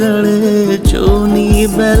ಕ್ಷಣಗಳೇ ಚೋನಿ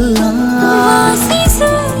ಬೆಲ್ಲ.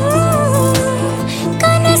 ವಾಸಿಸು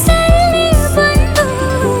ಕನಸಲ್ಲಿ ಬಂದು.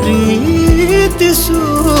 ಪ್ರೀತಿಸು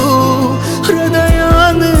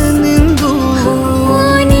ಹೃದಯನೇ ನಿಂದು.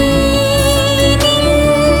 ನೀನಿಲ್ಲದೆ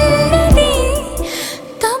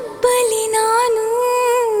ತಬ್ಬಲಿ ನಾನು.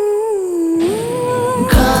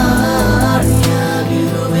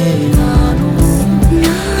 ಕಾಣಿಯಾಗಿರುವೆ ನಾನು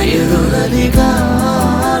ಎದುರಲ್ಲಿ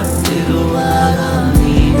ಕಾಣುತ್ತಿರುವಾಗ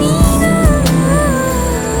ನೀನು.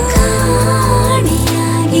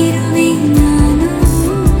 ಕಾಣಿಯಾಗಿರುವೆ ನಾನು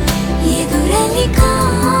ಎದುರಲ್ಲಿ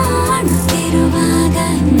ಕಾಣುತ್ತಿರುವಾಗ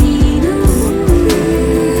ನೀನು.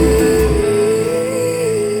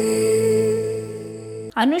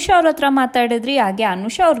 ಅನುಷಾ ಅವ್ರ ಹತ್ರ ಮಾತಾಡಿದ್ರಿ, ಹಾಗೆ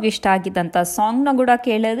ಅನುಷಾ ಅವ್ರಿಗೆ ಇಷ್ಟ ಆಗಿದ್ದಂಥ ಸಾಂಗ್ನ ಕೂಡ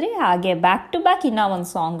ಕೇಳಿದ್ರಿ, ಹಾಗೆ ಬ್ಯಾಕ್ ಟು ಬ್ಯಾಕ್ ಇನ್ನೂ ಒಂದು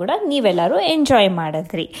ಸಾಂಗ್ ಕೂಡ ನೀವೆಲ್ಲರೂ ಎಂಜಾಯ್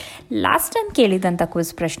ಮಾಡಿದ್ರಿ. ಲಾಸ್ಟ್ ಟೈಮ್ ಕೇಳಿದಂಥ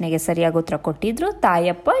ಕ್ವಿಸ್ ಪ್ರಶ್ನೆಗೆ ಸರಿಯಾಗಿ ಉತ್ತರ ಕೊಟ್ಟಿದ್ರು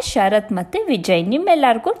ತಾಯಪ್ಪ, ಶರತ್ ಮತ್ತು ವಿಜಯ್.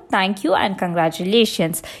 ನಿಮ್ಮೆಲ್ಲರಿಗೂ ಥ್ಯಾಂಕ್ ಯು ಆ್ಯಂಡ್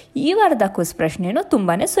ಕಂಗ್ರ್ಯಾಚುಲೇಷನ್ಸ್. ಈ ವಾರದ ಕ್ವಿಸ್ ಪ್ರಶ್ನೆಯೂ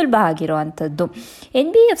ತುಂಬಾ ಸುಲಭ ಆಗಿರುವಂಥದ್ದು.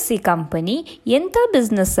 NBFC ಕಂಪನಿ ಎಂಥ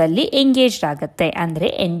ಬಿಸ್ನೆಸ್ಸಲ್ಲಿ ಎಂಗೇಜ್ಡ್ ಆಗುತ್ತೆ ಅಂದರೆ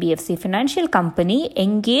NBFC financial company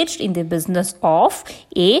engaged in the business of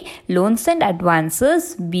A. Loans and advances,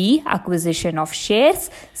 B. acquisition of shares,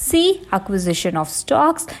 C. acquisition of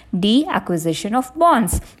stocks, D. acquisition of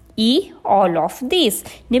bonds, E. all of these.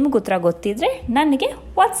 ನಿಮ್ಗೆ ಉತ್ತರ ಗೊತ್ತಿದ್ರೆ ನನಗೆ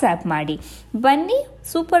WhatsApp ಮಾಡಿ. ಬನ್ನಿ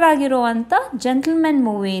super ಆಗಿರುವಂಥ gentlemen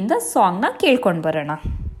ಮೂವಿಯಿಂದ ಸಾಂಗ್ನ ಕೇಳ್ಕೊಂಡು ಬರೋಣ.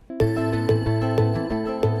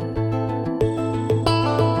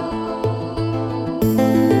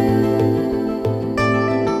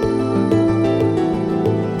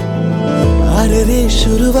 ಅರೆರೆ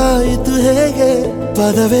ಶುರುವಾಯಿತು ಹೇಗೆ,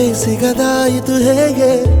 ಪದವೇ ಸಿಗದಾಯಿತು ಹೇಗೆ,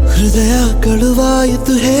 ಹೃದಯ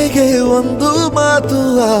ಕಳುವಾಯಿತು ಹೇಗೆ, ಒಂದು ಮಾತು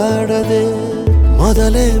ಆಡದೆ.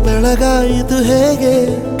 ಮೊದಲೇ ಬೆಳಗಾಯಿತು ಹೇಗೆ,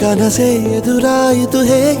 ಕನಸೇ ಎದುರಾಯಿತು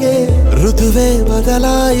ಹೇಗೆ, ಋತುವೇ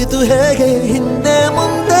ಬದಲಾಯಿತು ಹೇಗೆ, ಹಿಂದೆ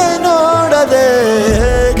ಮುಂದೆ ನೋಡದೆ.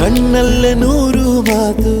 ಕಣ್ಣಲ್ಲೇ ನೂರು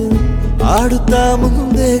ಮಾತು ಆಡುತ್ತಾ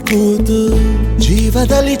ಮುಂದೆ ಕೂತು,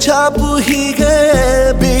 ಜೀವದಲ್ಲಿ ಛಾಪು ಹೀಗೆ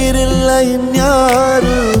ಬೀರಿಲ್ಲ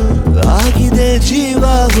ಇನ್ಯಾರು. ಆಗಿದೆ ಜೀವ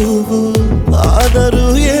ಹೂವು, ಆದರೂ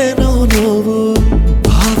ಏನು ನೋವು,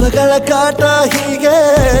 ಭಾವಗಳ ಕಾಟ ಹೀಗೆ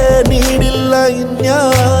ನೀಡಿಲ್ಲ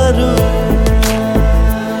ಇನ್ಯಾರು.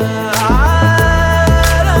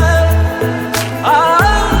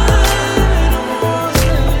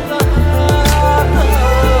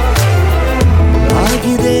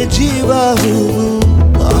 ಆಗಿದೆ ಜೀವ ಹೂವು,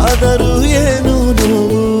 ಆದರೂ ಏನು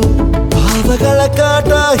ನೋವು, ಭಾವಗಳ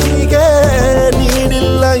ಕಾಟ ಹೀಗೆ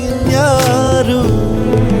ನೀಡಿಲ್ಲ ಇನ್ಯಾರು.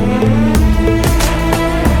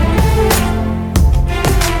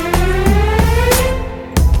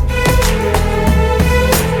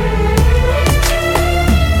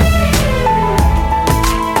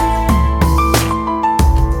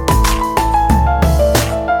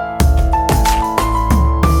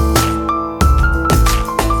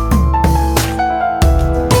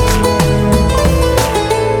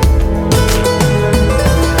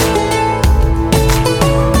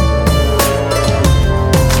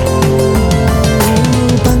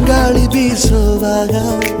 ಬೀಸೋವಾಗ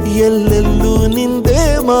ಎಲ್ಲೆಲ್ಲೂ ನಿಂದೆ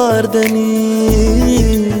ಮಾರ್ದನಿ,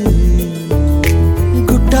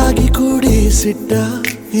 ಗುಟ್ಟಾಗಿ ಕೂಡಿಸಿಟ್ಟ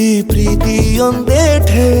ಈ ಪ್ರೀತಿಯೊಂದೇ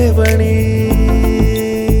ಠೇವಣಿ.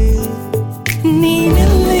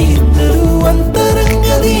 ನೀನೆಲ್ಲ ಇದ್ದರೂ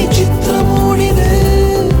ಅಂತರಂಗದಿ ಚಿತ್ರ ಮೂಡಿದೆ.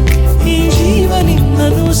 ಈ ಜೀವ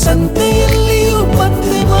ನಿನ್ನನ್ನು ಸಂತೆಯಲ್ಲಿಯೂ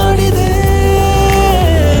ಪತ್ತೆ ಮಾಡಿದೆ.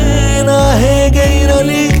 ನಾ ಹೇಗೆ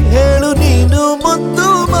ಇರಲಿ ಹೇಳು ನೀನು ಮುದ್ದು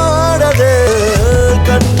ಮಾಡದೆ.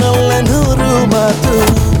 ಕಣ್ಣಲ್ಲ ನೂರು ಮಾತು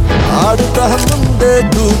ಆಡುತ್ತಾ ಮುಂದೆ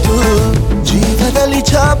ಕೂತು. ಜೀವದಲ್ಲಿ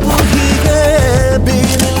ಛಾಪು ಹೀಗೆ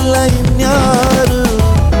ಬೀರಿಲ್ಲ ಇನ್ಯಾರು.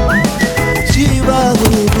 ಜೀವ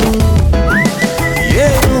ಹೂವು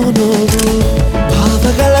ಏನು ನೋವು,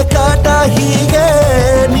 ಭಾವಗಳ ಕಾಟ ಹೀಗೆ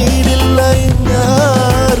ನೀಡಿಲ್ಲ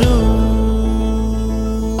ಇನ್ಯಾರು.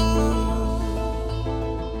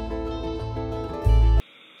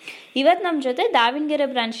 ಇವತ್ತು ನಮ್ಮ ಜೊತೆ ದಾವಣಗೆರೆ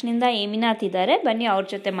ಬ್ರಾಂಚ್ನಿಂದ ಹೇಮಿನಾಥ್ ಇದ್ದಾರೆ. ಬನ್ನಿ ಅವ್ರ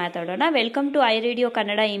ಜೊತೆ ಮಾತಾಡೋಣ. Welcome to I radio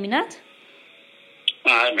Kannada. ಹೇಮಿನಾಥ್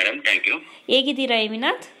madam, thank you. ಹೇಗಿದ್ದೀರಾ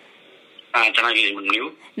ಹೇಮಿನಾಥ್? ಚೆನ್ನಾಗಿದ್ದೀನಿ. ನೀವು?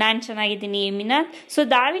 ನಾನು ಚೆನ್ನಾಗಿದ್ದೀನಿ ಹೇಮಿನಾಥ್. ಸೊ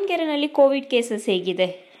ದಾವಣಗೆರೆನಲ್ಲಿ ಕೋವಿಡ್ ಕೇಸಸ್ ಹೇಗಿದೆ?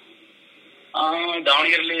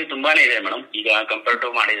 ದಾವಣಗೆರೆಯಲ್ಲಿ ತುಂಬಾನೇ ಇದೆ ಮೇಡಮ್, ಈಗ ಕಂಪೇರ್ ಟು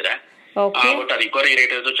ಮಾಡಿದ್ರೆ. ಬಟ್ ರಿಕವರಿ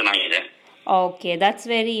ರೇಟ್ ಚೆನ್ನಾಗಿದೆ. Okay, that's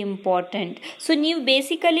very important. So ನೀವು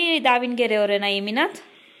ಬೇಸಿಕಲಿ ದಾವಣಗೆರೆ ಅವರೇನಾ ಹೇಮಿನಾಥ್?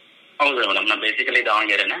 ಹೌದು ಮೇಡಮ್, ನಾನು ಬೇಸಿಕಲಿ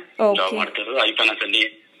ದಾವಣಗೆರೆನೆ ಜಾಬ್ ಮಾಡ್ತಿರೋದು. ಐಫೈನಾನ್ಸ್ ಅಲ್ಲಿ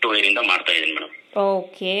 2 years ಇಂದ ಮಾಡ್ತಾ ಇದ್ದೀನಿ ಮೇಡಮ್.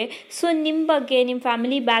 ಓಕೆ, ಸೊ ನಿಮ್ಮ ಬಗ್ಗೆ, ನಿಮ್ಮ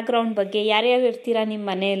ಫ್ಯಾಮಿಲಿ ಬ್ಯಾಕ್ಗ್ರೌಂಡ್ ಬಗ್ಗೆ, ಯಾರ್ಯಾರು ಇರ್ತೀರಾ ನಿಮ್ಮ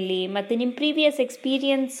ಮನೆಯಲ್ಲಿ, ಮತ್ತು ನಿಮ್ಮ ಪ್ರೀವಿಯಸ್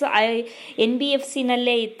ಎಕ್ಸ್ಪೀರಿಯನ್ಸ್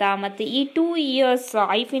NBFCನಲ್ಲೇ ಇತ್ತಾ, ಮತ್ತು ಈ 2 years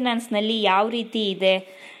ಐಫೈನಾನ್ಸ್ನಲ್ಲಿ ಯಾವ ರೀತಿ ಇದೆ?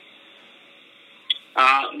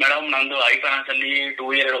 ಮೇಡಮ್, ನಂದು ಐಫೈನಾನ್ಸ್ ಅಲ್ಲಿ 2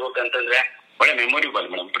 years ಹೇಳ್ಬೇಕಂತಂದ್ರೆ ಒಳ್ಳೆ ಮೆಮೊರಿಬಲ್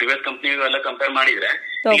ಮೇಡಮ್. ಪ್ರಿವಿಯಸ್ ಕಂಪ್ನಿಗೆಲ್ಲ ಕಂಪೇರ್ ಮಾಡಿದ್ರೆ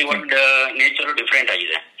ಇಲ್ಲಿ ವರ್ಕ್ ನೇಚರ್ ಡಿಫ್ರೆಂಟ್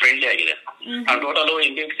ಆಗಿದೆ, ಫ್ರೆಂಡ್ಲಿ ಆಗಿದೆ. ಟೋಟಲ್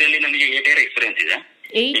NBFC ಅಲ್ಲಿ ನನಗೆ 8 years ಎಕ್ಸ್ಪೀರಿಯನ್ಸ್ ಇದೆ,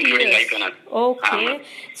 ಇನ್ಕ್ಲೂಡಿಂಗ್ ಐಫೈನಾನ್ಸ್. ಓಕೆ,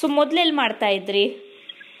 ಸೊ ಮೊದಲೆಲ್ಲಿ ಮಾಡ್ತಾ ಇದ್ರಿ?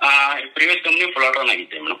 ಪ್ರಿವಿಯಸ್ ಕಂಪ್ನಿ ಫ್ಲಾಟ್ರಾನ್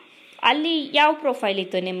ಆಗಿತ್ತು ಮೇಡಮ್. ಅಲ್ಲಿ ಯಾವ ಪ್ರೊಫೈಲ್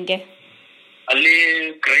ಇತ್ತು ನಿಮ್ಗೆ? ಅಲ್ಲಿ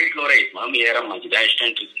ಕ್ರೆಡಿಟ್ ಲೋರೆ ಇತ್ತು ಮೇಡಮ್, ARM ಆಗಿದೆ,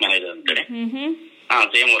 ಅಸಿಸ್ಟೆಂಟ್ ರಿಸ್ಕ್ ಮ್ಯಾನೇಜರ್ ಅಂತೇಳಿ.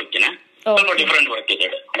 ಸೇಮ್ ವರ್ಕಿನ ಸ್ವಲ್ಪ ಡಿಫ್ರೆಂಟ್ ವರ್ಕ್ ಇದೆ.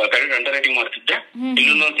 ಕ್ರೆಡಿಟ್ ಅಂಡರ್ ರೈಟಿಂಗ್ ಮಾಡ್ತಿದ್ದೆ,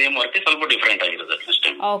 ಇಲ್ಲೂ ಸೇಮ್ ವರ್ಕ್, ಸ್ವಲ್ಪ ಡಿಫ್ರೆಂಟ್ ಆಗಿರೋದು ಅಷ್ಟೇ.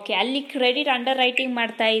 ಓಕೆ, ಅಲ್ಲಿ ಕ್ರೆಡಿಟ್ ಅಂಡರ್ ರೈಟಿಂಗ್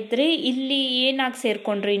ಮಾಡ್ತಾ ಇದ್ರಿ, ಇಲ್ಲಿ ಏನಾಗಿ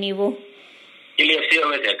ಸೇರ್ಕೊಂಡ್ರಿ ನೀವು? ಇಲ್ಲಿ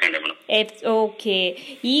FCOಗೆ ಸೇರ್ಕೊಂಡೆ ಮೇಡಮ್. ಓಕೆ,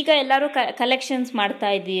 ಈಗ ಎಲ್ಲರೂ ಕಲೆಕ್ಷನ್ಸ್ ಮಾಡ್ತಾ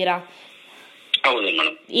ಇದ್ದೀರಾ? ಹೌದು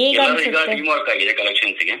ಮೇಡಮ್, ಈಗ ಟೀಮ್ ವರ್ಕ್ ಆಗಿದೆ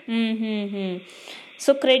ಕಲೆಕ್ಷನ್ಸ್ಗೆ.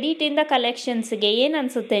 ಸೊ ಕ್ರೆಡಿಟ್ ಇಂದ ಕಲೆಕ್ಷನ್ಸ್ಗೆ ಏನ್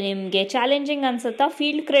ಅನ್ಸುತ್ತೆ ನಿಮ್ಗೆ? ಚಾಲೆಂಜಿಂಗ್ ಅನ್ಸುತ್ತಾ?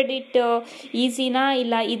 ಫೀಲ್ಡ್ ಕ್ರೆಡಿಟ್ ಈಸಿನಾ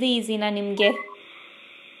ಇಲ್ಲ ಇದು ಈಸಿನಾ ನಿಮ್ಗೆ?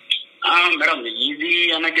 ಮೇಡಮ್, ಈಸಿ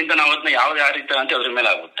ಅನ್ನೋಕ್ಕಿಂತ ನಾವು ಅದನ್ನ ಯಾವ್ದು ಯಾವ ರೀತಿ ಅಂತ ಅದ್ರ ಮೇಲೆ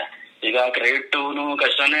ಆಗುತ್ತೆ. ಈಗ ಕ್ರೆಡಿಟ್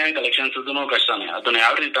ಕಷ್ಟನೇ, ಕಲೆಕ್ಷನ್ಸ್ ಕಷ್ಟನೇ, ಅದನ್ನ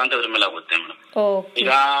ಯಾವ ರೀತಿ ಅಂತ ಅದ್ರ ಮೇಲೆ ಆಗುತ್ತೆ ಮೇಡಮ್.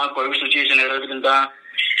 ಈಗ ಕೋವಿಡ್ ಸಿಚುಯೇಷನ್ ಇರೋದ್ರಿಂದ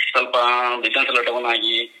ಸ್ವಲ್ಪ ಬಿಸ್ನೆಸ್ ಎಲ್ಲ ಡೌನ್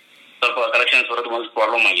ಆಗಿ ಸ್ವಲ್ಪ ಕಲೆಕ್ಷನ್ಸ್ ಬರೋದು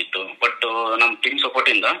ಪ್ರಾಬ್ಲಮ್ ಆಗಿತ್ತು. ಬಟ್ ನಮ್ ಟೀಮ್ ಸಪೋರ್ಟ್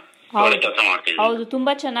ಇಂದ ಕೆಲಸ ಮಾಡ್ತೀವಿ. ಹೌದು,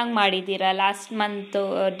 ತುಂಬಾ ಚೆನ್ನಾಗಿ ಮಾಡಿದ್ದೀರಾ. ಲಾಸ್ಟ್ ಮಂತ್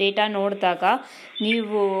ಡೇಟಾ ನೋಡಿದಾಗ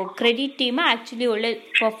ನೀವು ಕ್ರೆಡಿಟ್ ಟೀಮ್ ಆಕ್ಚುಲಿ ಒಳ್ಳೆ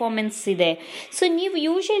ಪರ್ಫಾರ್ಮೆನ್ಸ್ ಇದೆ. ಸೊ ನೀವು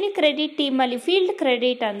ಯೂಶಲಿ ಕ್ರೆಡಿಟ್ ಟೀಮ್ ಅಲ್ಲಿ ಫೀಲ್ಡ್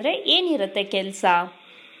ಕ್ರೆಡಿಟ್ ಅಂದ್ರೆ ಏನಿರುತ್ತೆ ಕೆಲಸ?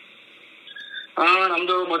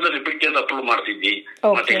 ನಮ್ದು ಮೊದಲು ರಿಪೀಟ್ ಕೇಸ್ ಅಪ್ರೂವ್ ಮಾಡ್ತಿದ್ವಿ,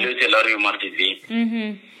 ಮತ್ತೆ LOC ಎಲ್ಲರಿಗೂ ಮಾಡ್ತಿದ್ವಿ.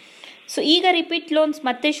 ಸೊ ಈಗ ರಿಪೀಟ್ ಲೋನ್ಸ್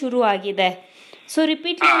ಮತ್ತೆ ಶುರು ಆಗಿದೆ. ಸೊ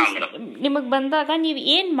ರಿಪೀಟ್ ಲೋನ್ಸ್ ನಿಮಗೆ ಬಂದಾಗ ನೀವು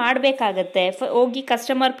ಏನ್ ಮಾಡ್ಬೇಕಾಗತ್ತೆ? ಹೋಗಿ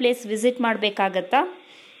ಕಸ್ಟಮರ್ ಪ್ಲೇಸ್ ವಿಸಿಟ್ ಮಾಡ್ಬೇಕಾಗತ್ತಾ?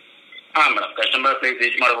 ಮೇಡಮ್, ಕಸ್ಟಮರ್ ಪ್ಲೇಸ್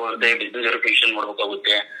ವಿಸಿಟ್ ಮಾಡಬೇಕಾಗುತ್ತೆ, ಬಿಸ್ನೆಸ್ ವೆರಿಫಿಕೇಶನ್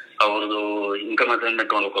ಮಾಡಬೇಕಾಗುತ್ತೆ, ಅವ್ರದ್ದು ಇನ್ಕಮ್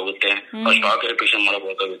ಅಸೈನ್ಮೆಂಟ್ ಮಾಡಬೇಕಾಗುತ್ತೆ, ಸ್ಟಾಕ್ ವೆರಿಫಿಕೇಶನ್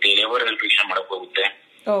ಮಾಡಬೇಕಾಗುತ್ತೆ, ಲೇಬರ್ ವೆರಿಫಿಕೇಶನ್ ಮಾಡಬೇಕಾಗುತ್ತೆ.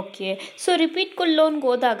 ಓಕೆ, ಸೊ ರಿಪೀಟ್ ಲೋನ್ಗೆ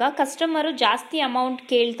ಹೋದಾಗ ಕಸ್ಟಮರು ಜಾಸ್ತಿ ಅಮೌಂಟ್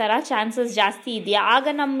ಕೇಳ್ತಾರ, ಚಾನ್ಸಸ್ ಜಾಸ್ತಿ ಇದೆಯಾ? ಆಗ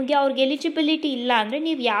ನಮಗೆ ಅವ್ರಿಗೆ ಎಲಿಜಿಬಿಲಿಟಿ ಇಲ್ಲ ಅಂದ್ರೆ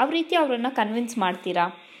ನೀವು ಯಾವ ರೀತಿ ಅವ್ರನ್ನ ಕನ್ವಿನ್ಸ್ ಮಾಡ್ತೀರಾ?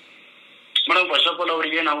 ಮೇಡಮ್, ಫಸ್ಟ್ ಆಫ್ ಆಲ್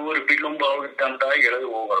ಅವರಿಗೆ ನಾವು ರಿಪೀಟ್ ಲೋನ್ ಬರುತ್ತೆ ಅಂತ ಹೇಳೋದು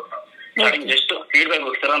ಹೋಗ್ಬಾರ್ದು. ಜಸ್ಟ್ ಫೀಡ್ಬ್ಯಾಕ್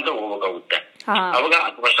ಹೋಗ್ತಾರ ಅಂತ ಹೋಗ್ಬೇಕಾಗುತ್ತೆ. ಅವಾಗ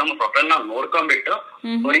ಕಸ್ಟಮರ್ ಪ್ರೊಫೈಲ್ ನಾವು ನೋಡ್ಕೊಂಡ್ಬಿಟ್ಟು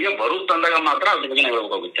ಅವರಿಗೆ ಬರುತ್ತಂದಾಗ ಮಾತ್ರ ಅದ್ರ ಬಗ್ಗೆ ನಾವು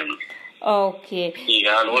ಹೇಳ್ಬೇಕಾಗುತ್ತೆ. ಓಕೆ, ಈಗ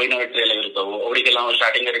ಲೋ ಇನ್ವೆಂಟರಿ ಎಲ್ಲ ಇರ್ತಾವೆ, ಅವರಿಗೆಲ್ಲ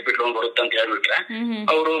ಸ್ಟಾರ್ಟಿಂಗ್ ರಿಪೀಟ್ ಲೋನ್ ಬರುತ್ತೆ ಅಂತ ಹೇಳ್ಬಿಟ್ರೆ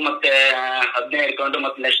ಅವರು ಮತ್ತೆ 15 ಇಟ್ಕೊಂಡು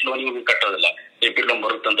ಮತ್ತೆ ನೆಕ್ಸ್ಟ್ ಲೋನ್ ಕಟ್ಟೋದಿಲ್ಲ. ರಿಪೀಟ್ ಲೋನ್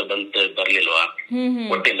ಬರುತ್ತೆ ಅಂತ ಬರ್ಲಿಲ್ವಾ,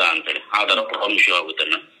 ಕೊಟ್ಟಿಲ್ಲ ಅಂತೇಳಿ ಆ ತರ ಪ್ರಾಬ್ಲಮ್ ಇಶ್ಯೂ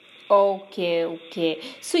ಆಗುತ್ತೆ. ಓಕೆ ಓಕೆ,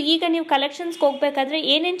 ಸೊ ಈಗ ನೀವು ಕಲೆಕ್ಷನ್ಸ್ಗೆ ಹೋಗ್ಬೇಕಾದ್ರೆ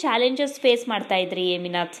ಏನೇನ್ ಚಾಲೆಂಜಸ್ ಫೇಸ್ ಮಾಡ್ತಾ ಇದ್ರಿ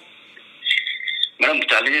ಹೇಮಿನಾಥ್? ಮೇಡಮ್,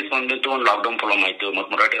 ಚಾಲೆಂಜಸ್ ಬಂದ್ಬಿಟ್ಟು ಒಂದು ಲಾಕ್ಡೌನ್ ಪ್ರಾಬ್ಲಮ್ ಆಯ್ತು,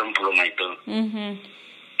 ಮತ್ತೆ ಮೊರಾಟೋರಿಯಂ ಪ್ರಾಬ್ಲಮ್ ಆಯ್ತು,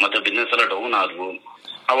 ಮತ್ತೆ ಬಿಸ್ನೆಸ್ ಎಲ್ಲ ಡೌನ್ ಆದ್ವು.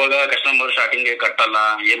 ಅವಾಗ ಕಸ್ಟಮರ್ ಸ್ಟಾರ್ಟಿಂಗ್ ಕಟ್ಟಲ್ಲ,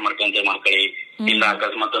 ಏನ್ ಮಾಡ್ಕೊಳ್ಳಿ, ಇಲ್ಲ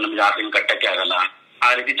ಅಕಸ್ಮಾತ್ ನಮ್ಗೆ 6 ತಿಂಗಳು ಕಟ್ಟಕ್ಕೆ ಆಗಲ್ಲ, ಆ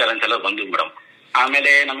ರೀತಿ ಚಾಲೆಂಜ್ ಎಲ್ಲ ಬಂದ್ವಿ ಮೇಡಮ್.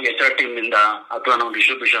 ಆಮೇಲೆ ನಮ್ಗೆ HR ಟೀಮ್ ಇಂದ ಅಥವಾ ನಾವು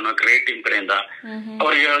ಡಿಸ್ಟ್ರಿಬ್ಯೂಷನ್ ಕ್ರೆಡಿಟ್ ಟೀಮ್ ಕಡೆಯಿಂದ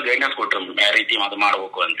ಅವ್ರಿಗೆ ಗೈಡೆನ್ಸ್ ಕೊಟ್ರು ಯಾವ ರೀತಿ ಅದು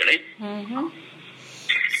ಮಾಡ್ಬೇಕು ಅಂತೇಳಿ.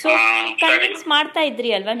 ಸೊ ಕನ್ವಿನ್ಸ್ ಮಾಡ್ತಾ ಇದ್ರಿ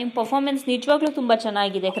ಅಲ್ವಾ? ನಿಮ್ ಪರ್ಫಾರ್ಮೆನ್ಸ್ ನಿಜವಾಗ್ಲೂ ತುಂಬಾ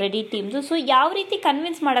ಚೆನ್ನಾಗಿದೆ ಕ್ರೆಡಿಟ್ ಟೀಮ್ದು. ಸೊ ಯಾವ ರೀತಿ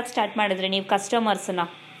ಕನ್ವಿನ್ಸ್ ಮಾಡಕ್ ಸ್ಟಾರ್ಟ್ ಮಾಡಿದ್ರೆ ನೀವು ಕಸ್ಟಮರ್ಸ್ನ?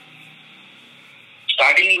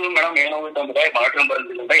 ಸ್ಟಾರ್ಟಿಂಗ್ ಮೇಡಮ್ ಏನಾಗುತ್ತೆ ಅಂದ್ರೆ ಮಾರ್ಟ್ರಮ್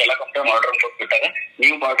ಬರೋದ್ರಿಂದ ಎಲ್ಲ ಕಂಪನಿ ಮಾರ್ಟ್ರಮ್ ಕೊಟ್ಬಿಟ್ಟಾಗ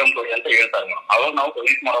ನೀವು ಮಾರ್ಟ್ರಮ್ ಕೊಡಿ ಅಂತ ಹೇಳ್ತಾರೆ ಮೇಡಮ್. ಅವಾಗ ನಾವು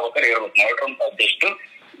ಕನ್ವಿನ್ಸ್ ಮಾಡ್ಬೇಕಾದ್ರೆ ಹೇಳ್ಬೇಕು ಮಾರ್ಟ್ರಮ್ ಅದೆಷ್ಟು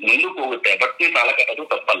ಮುಂದಕ್ಕೆ ಹೋಗುತ್ತೆ, ಬಟ್ ನೀವು ಸಾಲ ಕಟ್ಟೋದು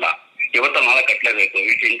ತಪ್ಪಲ್ಲ, ಇವತ್ತು ನಾಳೆ ಕಟ್ಟಲೇಬೇಕು,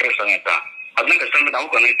 ಇಷ್ಟು ಇಂಟ್ರೆಸ್ಟ್ ಸಮೇತ ಅದನ್ನ ಕಸ್ಟಮರ್ ನಾವು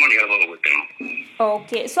ಕನ್ವಿನ್ಸ್ ಮಾಡಿ ಹೇಳ್ಬೋಗುತ್ತೆ.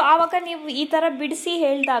 ಓಕೆ, ಸೊ ಆವಾಗ ನೀವು ಈ ತರ ಬಿಡಿಸಿ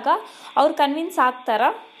ಹೇಳಿದಾಗ ಅವ್ರು ಕನ್ವಿನ್ಸ್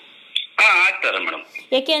ಆಗ್ತಾರಾ? ಆಗ್ತಾರೆ ಮೇಡಮ್.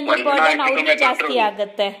 ಯಾಕೆ ಅಂದ್ರೆ ಬರ್ಡನ್ ಅವ್ರಿಗೆ ಜಾಸ್ತಿ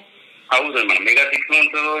ಆಗತ್ತೆ. ಹೌದು ಮೇಡಮ್, ಈಗ 6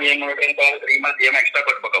 months ಏನ್ ಮಾಡ್ರಿ ಅಂತ 3 months ಏನ್ ಎಕ್ಸ್ಟ್ರಾ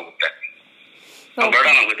ಕಟ್ಬೇಕಾಗುತ್ತೆ,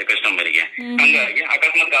 ಬರ್ಡನ್ ಆಗುತ್ತೆ ಕಸ್ಟಮರ್ಗೆ. ಹಂಗಾಗಿ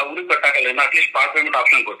ಅಕಸ್ಮಾತ್ ಅವ್ರಿಗೆ ಕಟ್ಟಾಕಲ್ಲ, ಅಟ್ಲೀಸ್ಟ್ ಪಾರ್ಟ್ ಪೇಮೆಂಟ್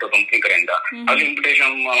ಆಪ್ಷನ್ ಕೊಟ್ಟು ಕಂಪ್ನಿ ಕಡೆಯಿಂದ ಅಲ್ಲಿ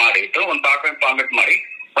ಇನ್ವಿಟೇಷನ್ ಮಾಡಿಟ್ಟು ಒಂದು ಪಾರ್ಟ್ ಪೇಮೆಂಟ್ ಫಾರ್ಮೆಟ್ ಮಾಡಿ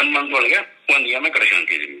 1 month ಒಳಗೆ ಒಂದು EMI ಕರೆಕ್ಷನ್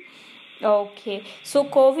ಅಂತಿದೀವಿ. ಓಕೆ, ಸೊ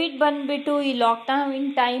ಕೋವಿಡ್ ಬಂದ್ಬಿಟ್ಟು ಈ ಲಾಕ್ಡೌನ್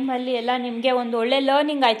ಟೈಮಲ್ಲಿ ಎಲ್ಲ ನಿಮಗೆ ಒಂದು ಒಳ್ಳೆ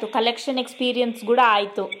ಲರ್ನಿಂಗ್ ಆಯಿತು, ಕಲೆಕ್ಷನ್ ಎಕ್ಸ್ಪೀರಿಯನ್ಸ್ ಕೂಡ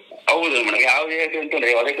ಆಯಿತು. ಹೌದು ಮೇಡಮ್, ಯಾವ್ದು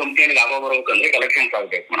ಅಂತಂದ್ರೆ ಯಾವುದೇ ಕಂಪ್ನಿಯಲ್ಲಿ ಲಾಭ ಬರ್ಬೇಕಂದ್ರೆ ಕಲೆಕ್ಷನ್ಸ್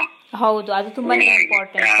ಆಗ್ಬೇಕು ಮೇಡಮ್. ಹೌದು, ಅದು ತುಂಬಾನೇ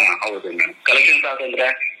ಇಂಪಾರ್ಟೆಂಟ್. ಹೌದು ಮೇಡಮ್, ಕಲೆಕ್ಷನ್ಸ್ ಆದ್ರೆ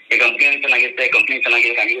ಈ ಕಂಪ್ನಿ ಚೆನ್ನಾಗಿರುತ್ತೆ, ಕಂಪ್ನಿ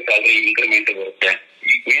ಚೆನ್ನಾಗಿದೆ, ನಮಗೆ ಸ್ಯಾಲರಿ ಇನ್ಕ್ರಿಮೆಂಟ್ ಬರುತ್ತೆ.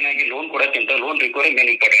 ಏನಾಗಿ ಲೋನ್ ಕೊಡೋಕ್ಕಿಂತ ಲೋನ್ ರಿಕವರಿ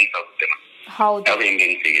ಮೇನ್ ಇಂಪಾರ್ಟೆನ್ಸ್ ಆಗುತ್ತೆ. ಹೌದು,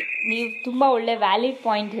 ನೀವು ತುಂಬಾ ಒಳ್ಳೆ ವ್ಯಾಲಿಡ್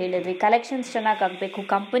ಪಾಯಿಂಟ್ ಹೇಳಿದ್ರಿ. ಕಲೆಕ್ಷನ್ಸ್ ಚೆನ್ನಾಗಿ ಆಗಬೇಕು,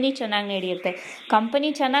 ಕಂಪನಿ ಚೆನ್ನಾಗಿ ನಡೆಯುತ್ತೆ. ಕಂಪನಿ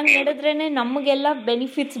ಚೆನ್ನಾಗಿ ನಡೆದ್ರೇನೆ ನಮಗೆಲ್ಲ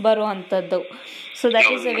ಬೆನಿಫಿಟ್ಸ್ ಬರುವಂಥದ್ದು. So that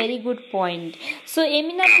is a very good point. So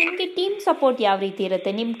Emina, ನಿಮಗೆ ಟೀಮ್ ಸಪೋರ್ಟ್ ಯಾವ ರೀತಿ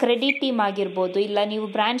ಇರುತ್ತೆ? ನಿಮ್ಮ ಕ್ರೆಡಿಟ್ ಟೀಮ್ ಆಗಿರ್ಬೋದು, ಇಲ್ಲ ನೀವು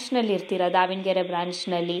ಬ್ರಾಂಚ್ನಲ್ಲಿ ಇರ್ತೀರಾ, ದಾವಣಗೆರೆ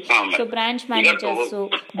ಬ್ರಾಂಚ್ನಲ್ಲಿ, ಸೊ ಬ್ರಾಂಚ್ ಮ್ಯಾನೇಜರ್ಸು,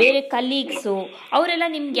 ಬೇರೆ ಕಲೀಗ್ಸು, ಅವರೆಲ್ಲ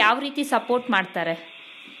ನಿಮ್ಗೆ ಯಾವ ರೀತಿ ಸಪೋರ್ಟ್ ಮಾಡ್ತಾರೆ?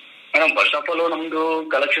 ಮೇಡಮ್, ಫಸ್ಟ್ ಆಫ್ ಆಲ್ ನಮ್ದು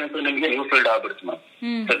ಕಲೆಕ್ಷನ್ಸ್ ನಿಮ್ಗೆ ನ್ಯೂ ಫೀಲ್ಡ್ ಆಗ್ಬಿಡುತ್ತೆ ಮೇಡಮ್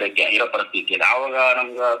ಸದ್ಯಕ್ಕೆ ಇರೋ ಪರಿಸ್ಥಿತಿಯಲ್ಲಿ. ಆವಾಗ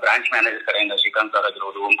ನಮ್ಗೆ ಬ್ರಾಂಚ್ ಮ್ಯಾನೇಜರ್ ಕಡೆಯಿಂದ ಶ್ರೀಕಾಂತ್ ಸರ್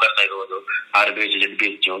ಆಗಿರ್ಬೋದು, ಓಂಕಾರ ಸರ್ ಇರ್ಬೋದು, RBH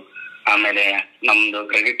ZBH, ಆಮೇಲೆ ನಮ್ದು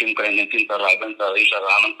ಕ್ರೆಡಿಟ್ ಟೀಮ್ ಕಡೆ Nitin sir, Agan sir, Eshwar,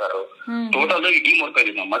 Anand sir, total ಆಗಿ ಟೀಮ್ ವರ್ಕ್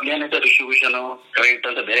ಆಗಿದ್ದು. ಮೊದ್ಲೇನೈತೆ ಡಿಸ್ಟ್ರಿಬ್ಯೂಷನ್, ಕ್ರೆಡಿಟ್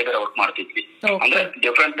ಅಂತ ಬೇರೆ ಬೇರೆ ವರ್ಕ್ ಮಾಡ್ತಿದ್ವಿ. ಅಂದ್ರೆ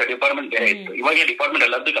ಡಿಫ್ರೆಂಟ್ ಡಿಪಾರ್ಟ್ಮೆಂಟ್ ಬೇರೆ ಇತ್ತು. ಇವಾಗ ಡಿಪಾರ್ಟ್ಮೆಂಟ್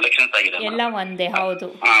ಎಲ್ಲರದ್ದು ಕಲೆಕ್ಷನ್ಸ್ ಆಗಿದೆ, ಒಂದೇ. ಹೌದು,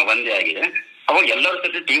 ಒಂದೇ ಆಗಿದೆ. ಅವಾಗ ಎಲ್ಲರ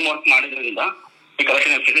ಜೊತೆ ಟೀಮ್ ವರ್ಕ್ ಮಾಡಿದ್ರಿಂದ ಈ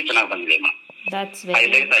ಕಲೆಕ್ಷನ್ ಎಫಿಷಿಯನ್ಸಿ ಚೆನ್ನಾಗಿ ಬಂದಿದೆ ಮೇಡಮ್.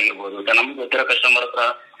 ಹೈಲೈಟ್ ಆಗಿರ್ಬೋದು, ನಮ್ಗೆ ಗೊತ್ತಿರೋ ಕಸ್ಟಮರ್ ಹತ್ರ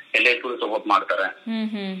LIC ಸಪೋರ್ಟ್ ಮಾಡ್ತಾರೆ.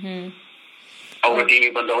 ಅವ್ರ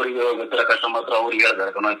ಟೀಮಿಗೆ ಬಂದು ಅವ್ರಿಗೆ ಗೊತ್ತಿರೋ ಕಸ್ಟಮರ್ ಹತ್ರ ಅವ್ರಿಗೆ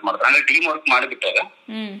ಹೇಳಿದ್ರೆ ಕನ್ವಿನ್ಸ್ ಮಾಡ್ತಾರೆ. ಹಂಗೆ ಟೀಮ್ ವರ್ಕ್ ಮಾಡಿಬಿಟ್ಟಾಗ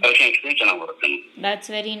ಕಲೆಕ್ಷನ್ ಎಕ್ಸ್ಪೀರಿಯನ್ಸ್ ಚೆನ್ನಾಗಿ ಬರುತ್ತೆ.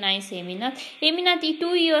 That's very nice Heminath. Heminath, ಈ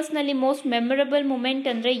 2 years ನಲ್ಲಿ ಮೋಸ್ಟ್ ಮೆಮೊರಬಲ್ ಮೂಮೆಂಟ್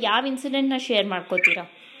ಅಂದ್ರೆ ಯಾವ ಇನ್ಸಿಡೆಂಟ್ ನ ಶೇರ್ ಮಾಡ್ಕೋತೀರಾ?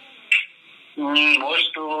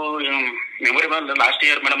 Most memorable last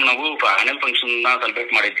year madam ನಾವು ಆನ್ಯುವಲ್ ಫಂಕ್ಷನ್ ನ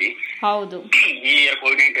ಸೆಲೆಬ್ರೇಟ್ ಮಾಡಿದ್ವಿ. ಹೌದು, ಈ ಇಯರ್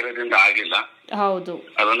ಕೋವಿಡ್ ಇರೋದ್ರಿಂದ ಆಗಿಲ್ಲ. ಹೌದು,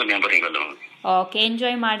 ಅದೊಂದು ಮೆಮೊರೇಬಲ್. ಓಕೆ,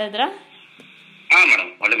 ಎಂಜಾಯ್ ಮಾಡಿದ್ರಾ? ಮೇಡಮ್,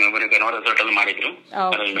 ಒಳ್ಳೆ ಮೆಮೊರಿ ರೆಸಾರ್ಟ್ ಅಲ್ಲಿ ಮಾಡಿದ್ರು.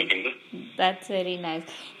 That's very nice.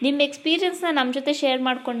 ನಿಮ್ಮ ಎಕ್ಸ್ಪೀರಿಯನ್ಸ್ ನ ನಮ್ಮ ಜೊತೆ ಶೇರ್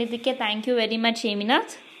ಮಾಡ್ಕೊಂಡಿದ್ದಕ್ಕೆ thank you very much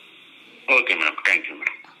Heminath. Okay madam, thank you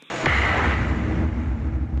madam.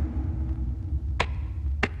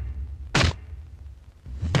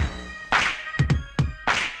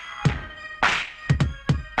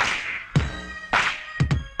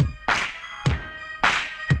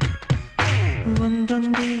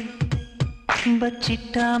 ಒಂದೊಂದೇ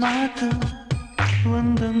ಬಚ್ಚಿಟ್ಟ ಮಾತು,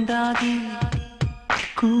 ಒಂದೊಂದಾಗಿ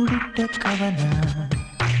ಕೂಡಿಟ್ಟ ಕವನ,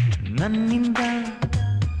 ನನ್ನಿಂದ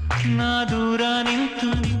ನಾ ದೂರ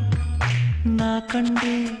ನಿಂತು ನಾ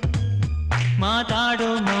ಕಂಡೆ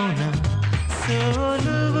ಮಾತಾಡೋ ಮೌನ,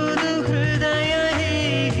 ಸೋಲುವುದು ಹೃದಯ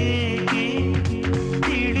ಹೇಗೆ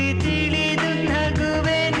ತಿಳಿ ತಿಳಿದು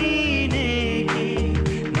ನಗುವೆ ನೀನೇಗೆ,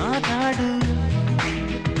 ಮಾತಾಡು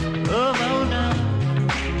ಓ ಮೌನ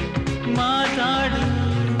ಮಾತಾಡು.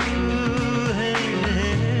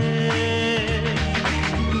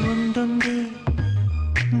 ಒಂದೊಂದೇ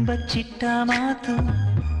ಬಚ್ಚಿಟ್ಟ ಮಾತು,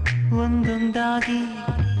 ಒಂದೊಂದಾಗಿ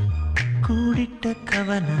ಕೂಡಿಟ್ಟ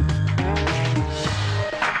ಕವನ.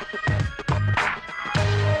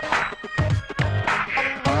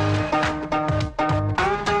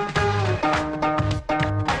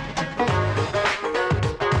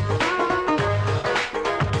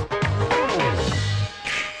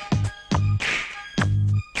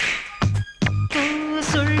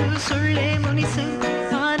 ಸುಳ್ಳು ಸುಳ್ಳೆ ಮುನಿಸು,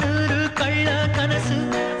 400 ಕಳ್ಳ ಕನಸು,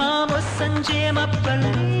 ಆ ಮುಸ್ಸಂಜೆ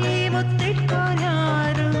ಮಪ್ಪಲ್ಲಿ ಮುತ್ತಿಟ್ಕೋ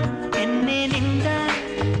ಯಾರು, ಎನ್ನೆನಿಂದ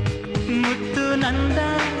ಮುತ್ತು ನಂದ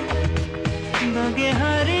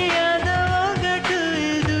ಬಗೆಹರಿಯದ ಒಗಟು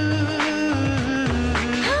ಇದು.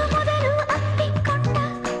 ಮೊದಲು ಅಪ್ಪಿಕೊಂಡ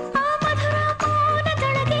ಆ ಮಧುರ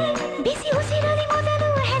ಮೌನದೊಳಗೆ ಬಿಸಿ ಉಸಿರಲಿ ಮೊದಲು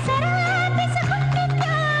ಹೆಸರ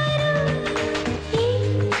ಬೆಸಗೊಂಡಿದ್ದಾರು. ಈ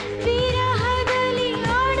ವಿರಹದಲ್ಲಿ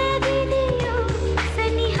ಆಡದಿದೆಯೋ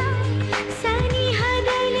ಸನಿಹ,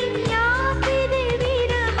 ಸನಿಹದಲ್ಲಿ ಯಾಕಿದೆ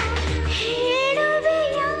ವಿರಹ,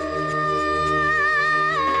 ಹೇಳುವೆಯಾ?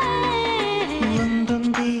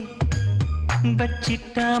 ಒಂದೊಂದೇ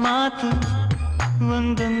ಬಚ್ಚಿಟ್ಟ ಮಾತು,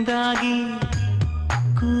 ಒಂದೊಂದಾಗಿ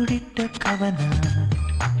ಕೂಡಿಟ್ಟ ಕವನ,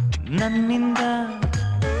 ನನ್ನಿಂದ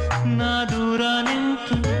ನಾ ದೂರ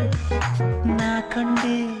ನಿಂತು ನಾ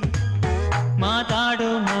ಕಂಡೆ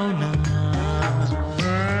ಮಾತಾಡೋ ಮೌನ.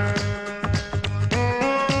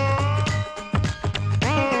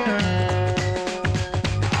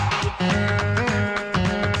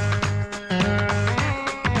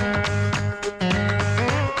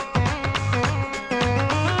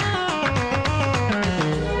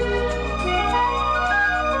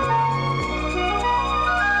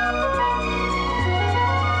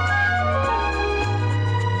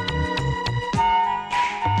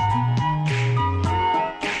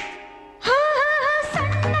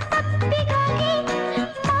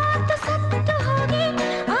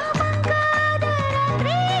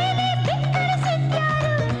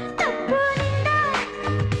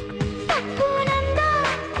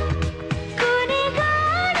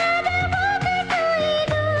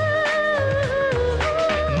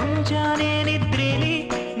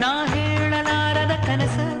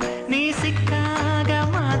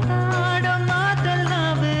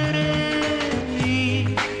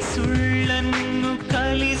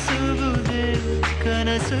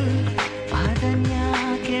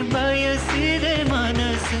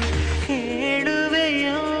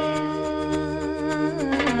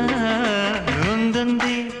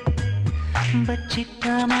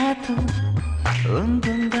 ಮಾತು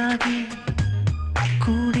ಒಂದೊಂದಾಗಿ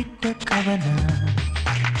ಕೂಡಿಟ್ಟ ಕವನ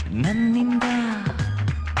ನನ್ನಿಂದ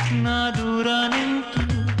ನಾ ದೂರ ನಿಂತು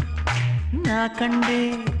ನಾ ಕಂಡೆ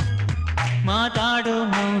ಮಾತಾಡೋ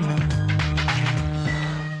ಮೌನ.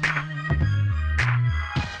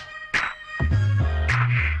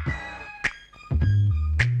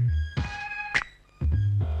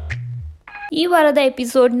 ಈ ವಾರದ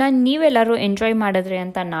ಎಪಿಸೋಡ್ನ ನೀವೆಲ್ಲರೂ ಎಂಜಾಯ್ ಮಾಡಿದ್ರಿ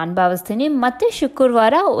ಅಂತ ನಾನು ಭಾವಿಸ್ತೀನಿ. ಮತ್ತೆ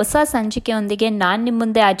ಶುಕ್ರವಾರ ಹೊಸ ಸಂಚಿಕೆಯೊಂದಿಗೆ ನಾನು ನಿಮ್ಮ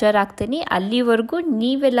ಮುಂದೆ ಹಾಜರಾಗ್ತೀನಿ. ಅಲ್ಲಿವರೆಗೂ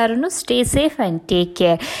ನೀವೆಲ್ಲರೂ stay safe and take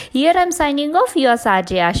care. Here I am signing off your R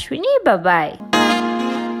J Ashwini. Bye.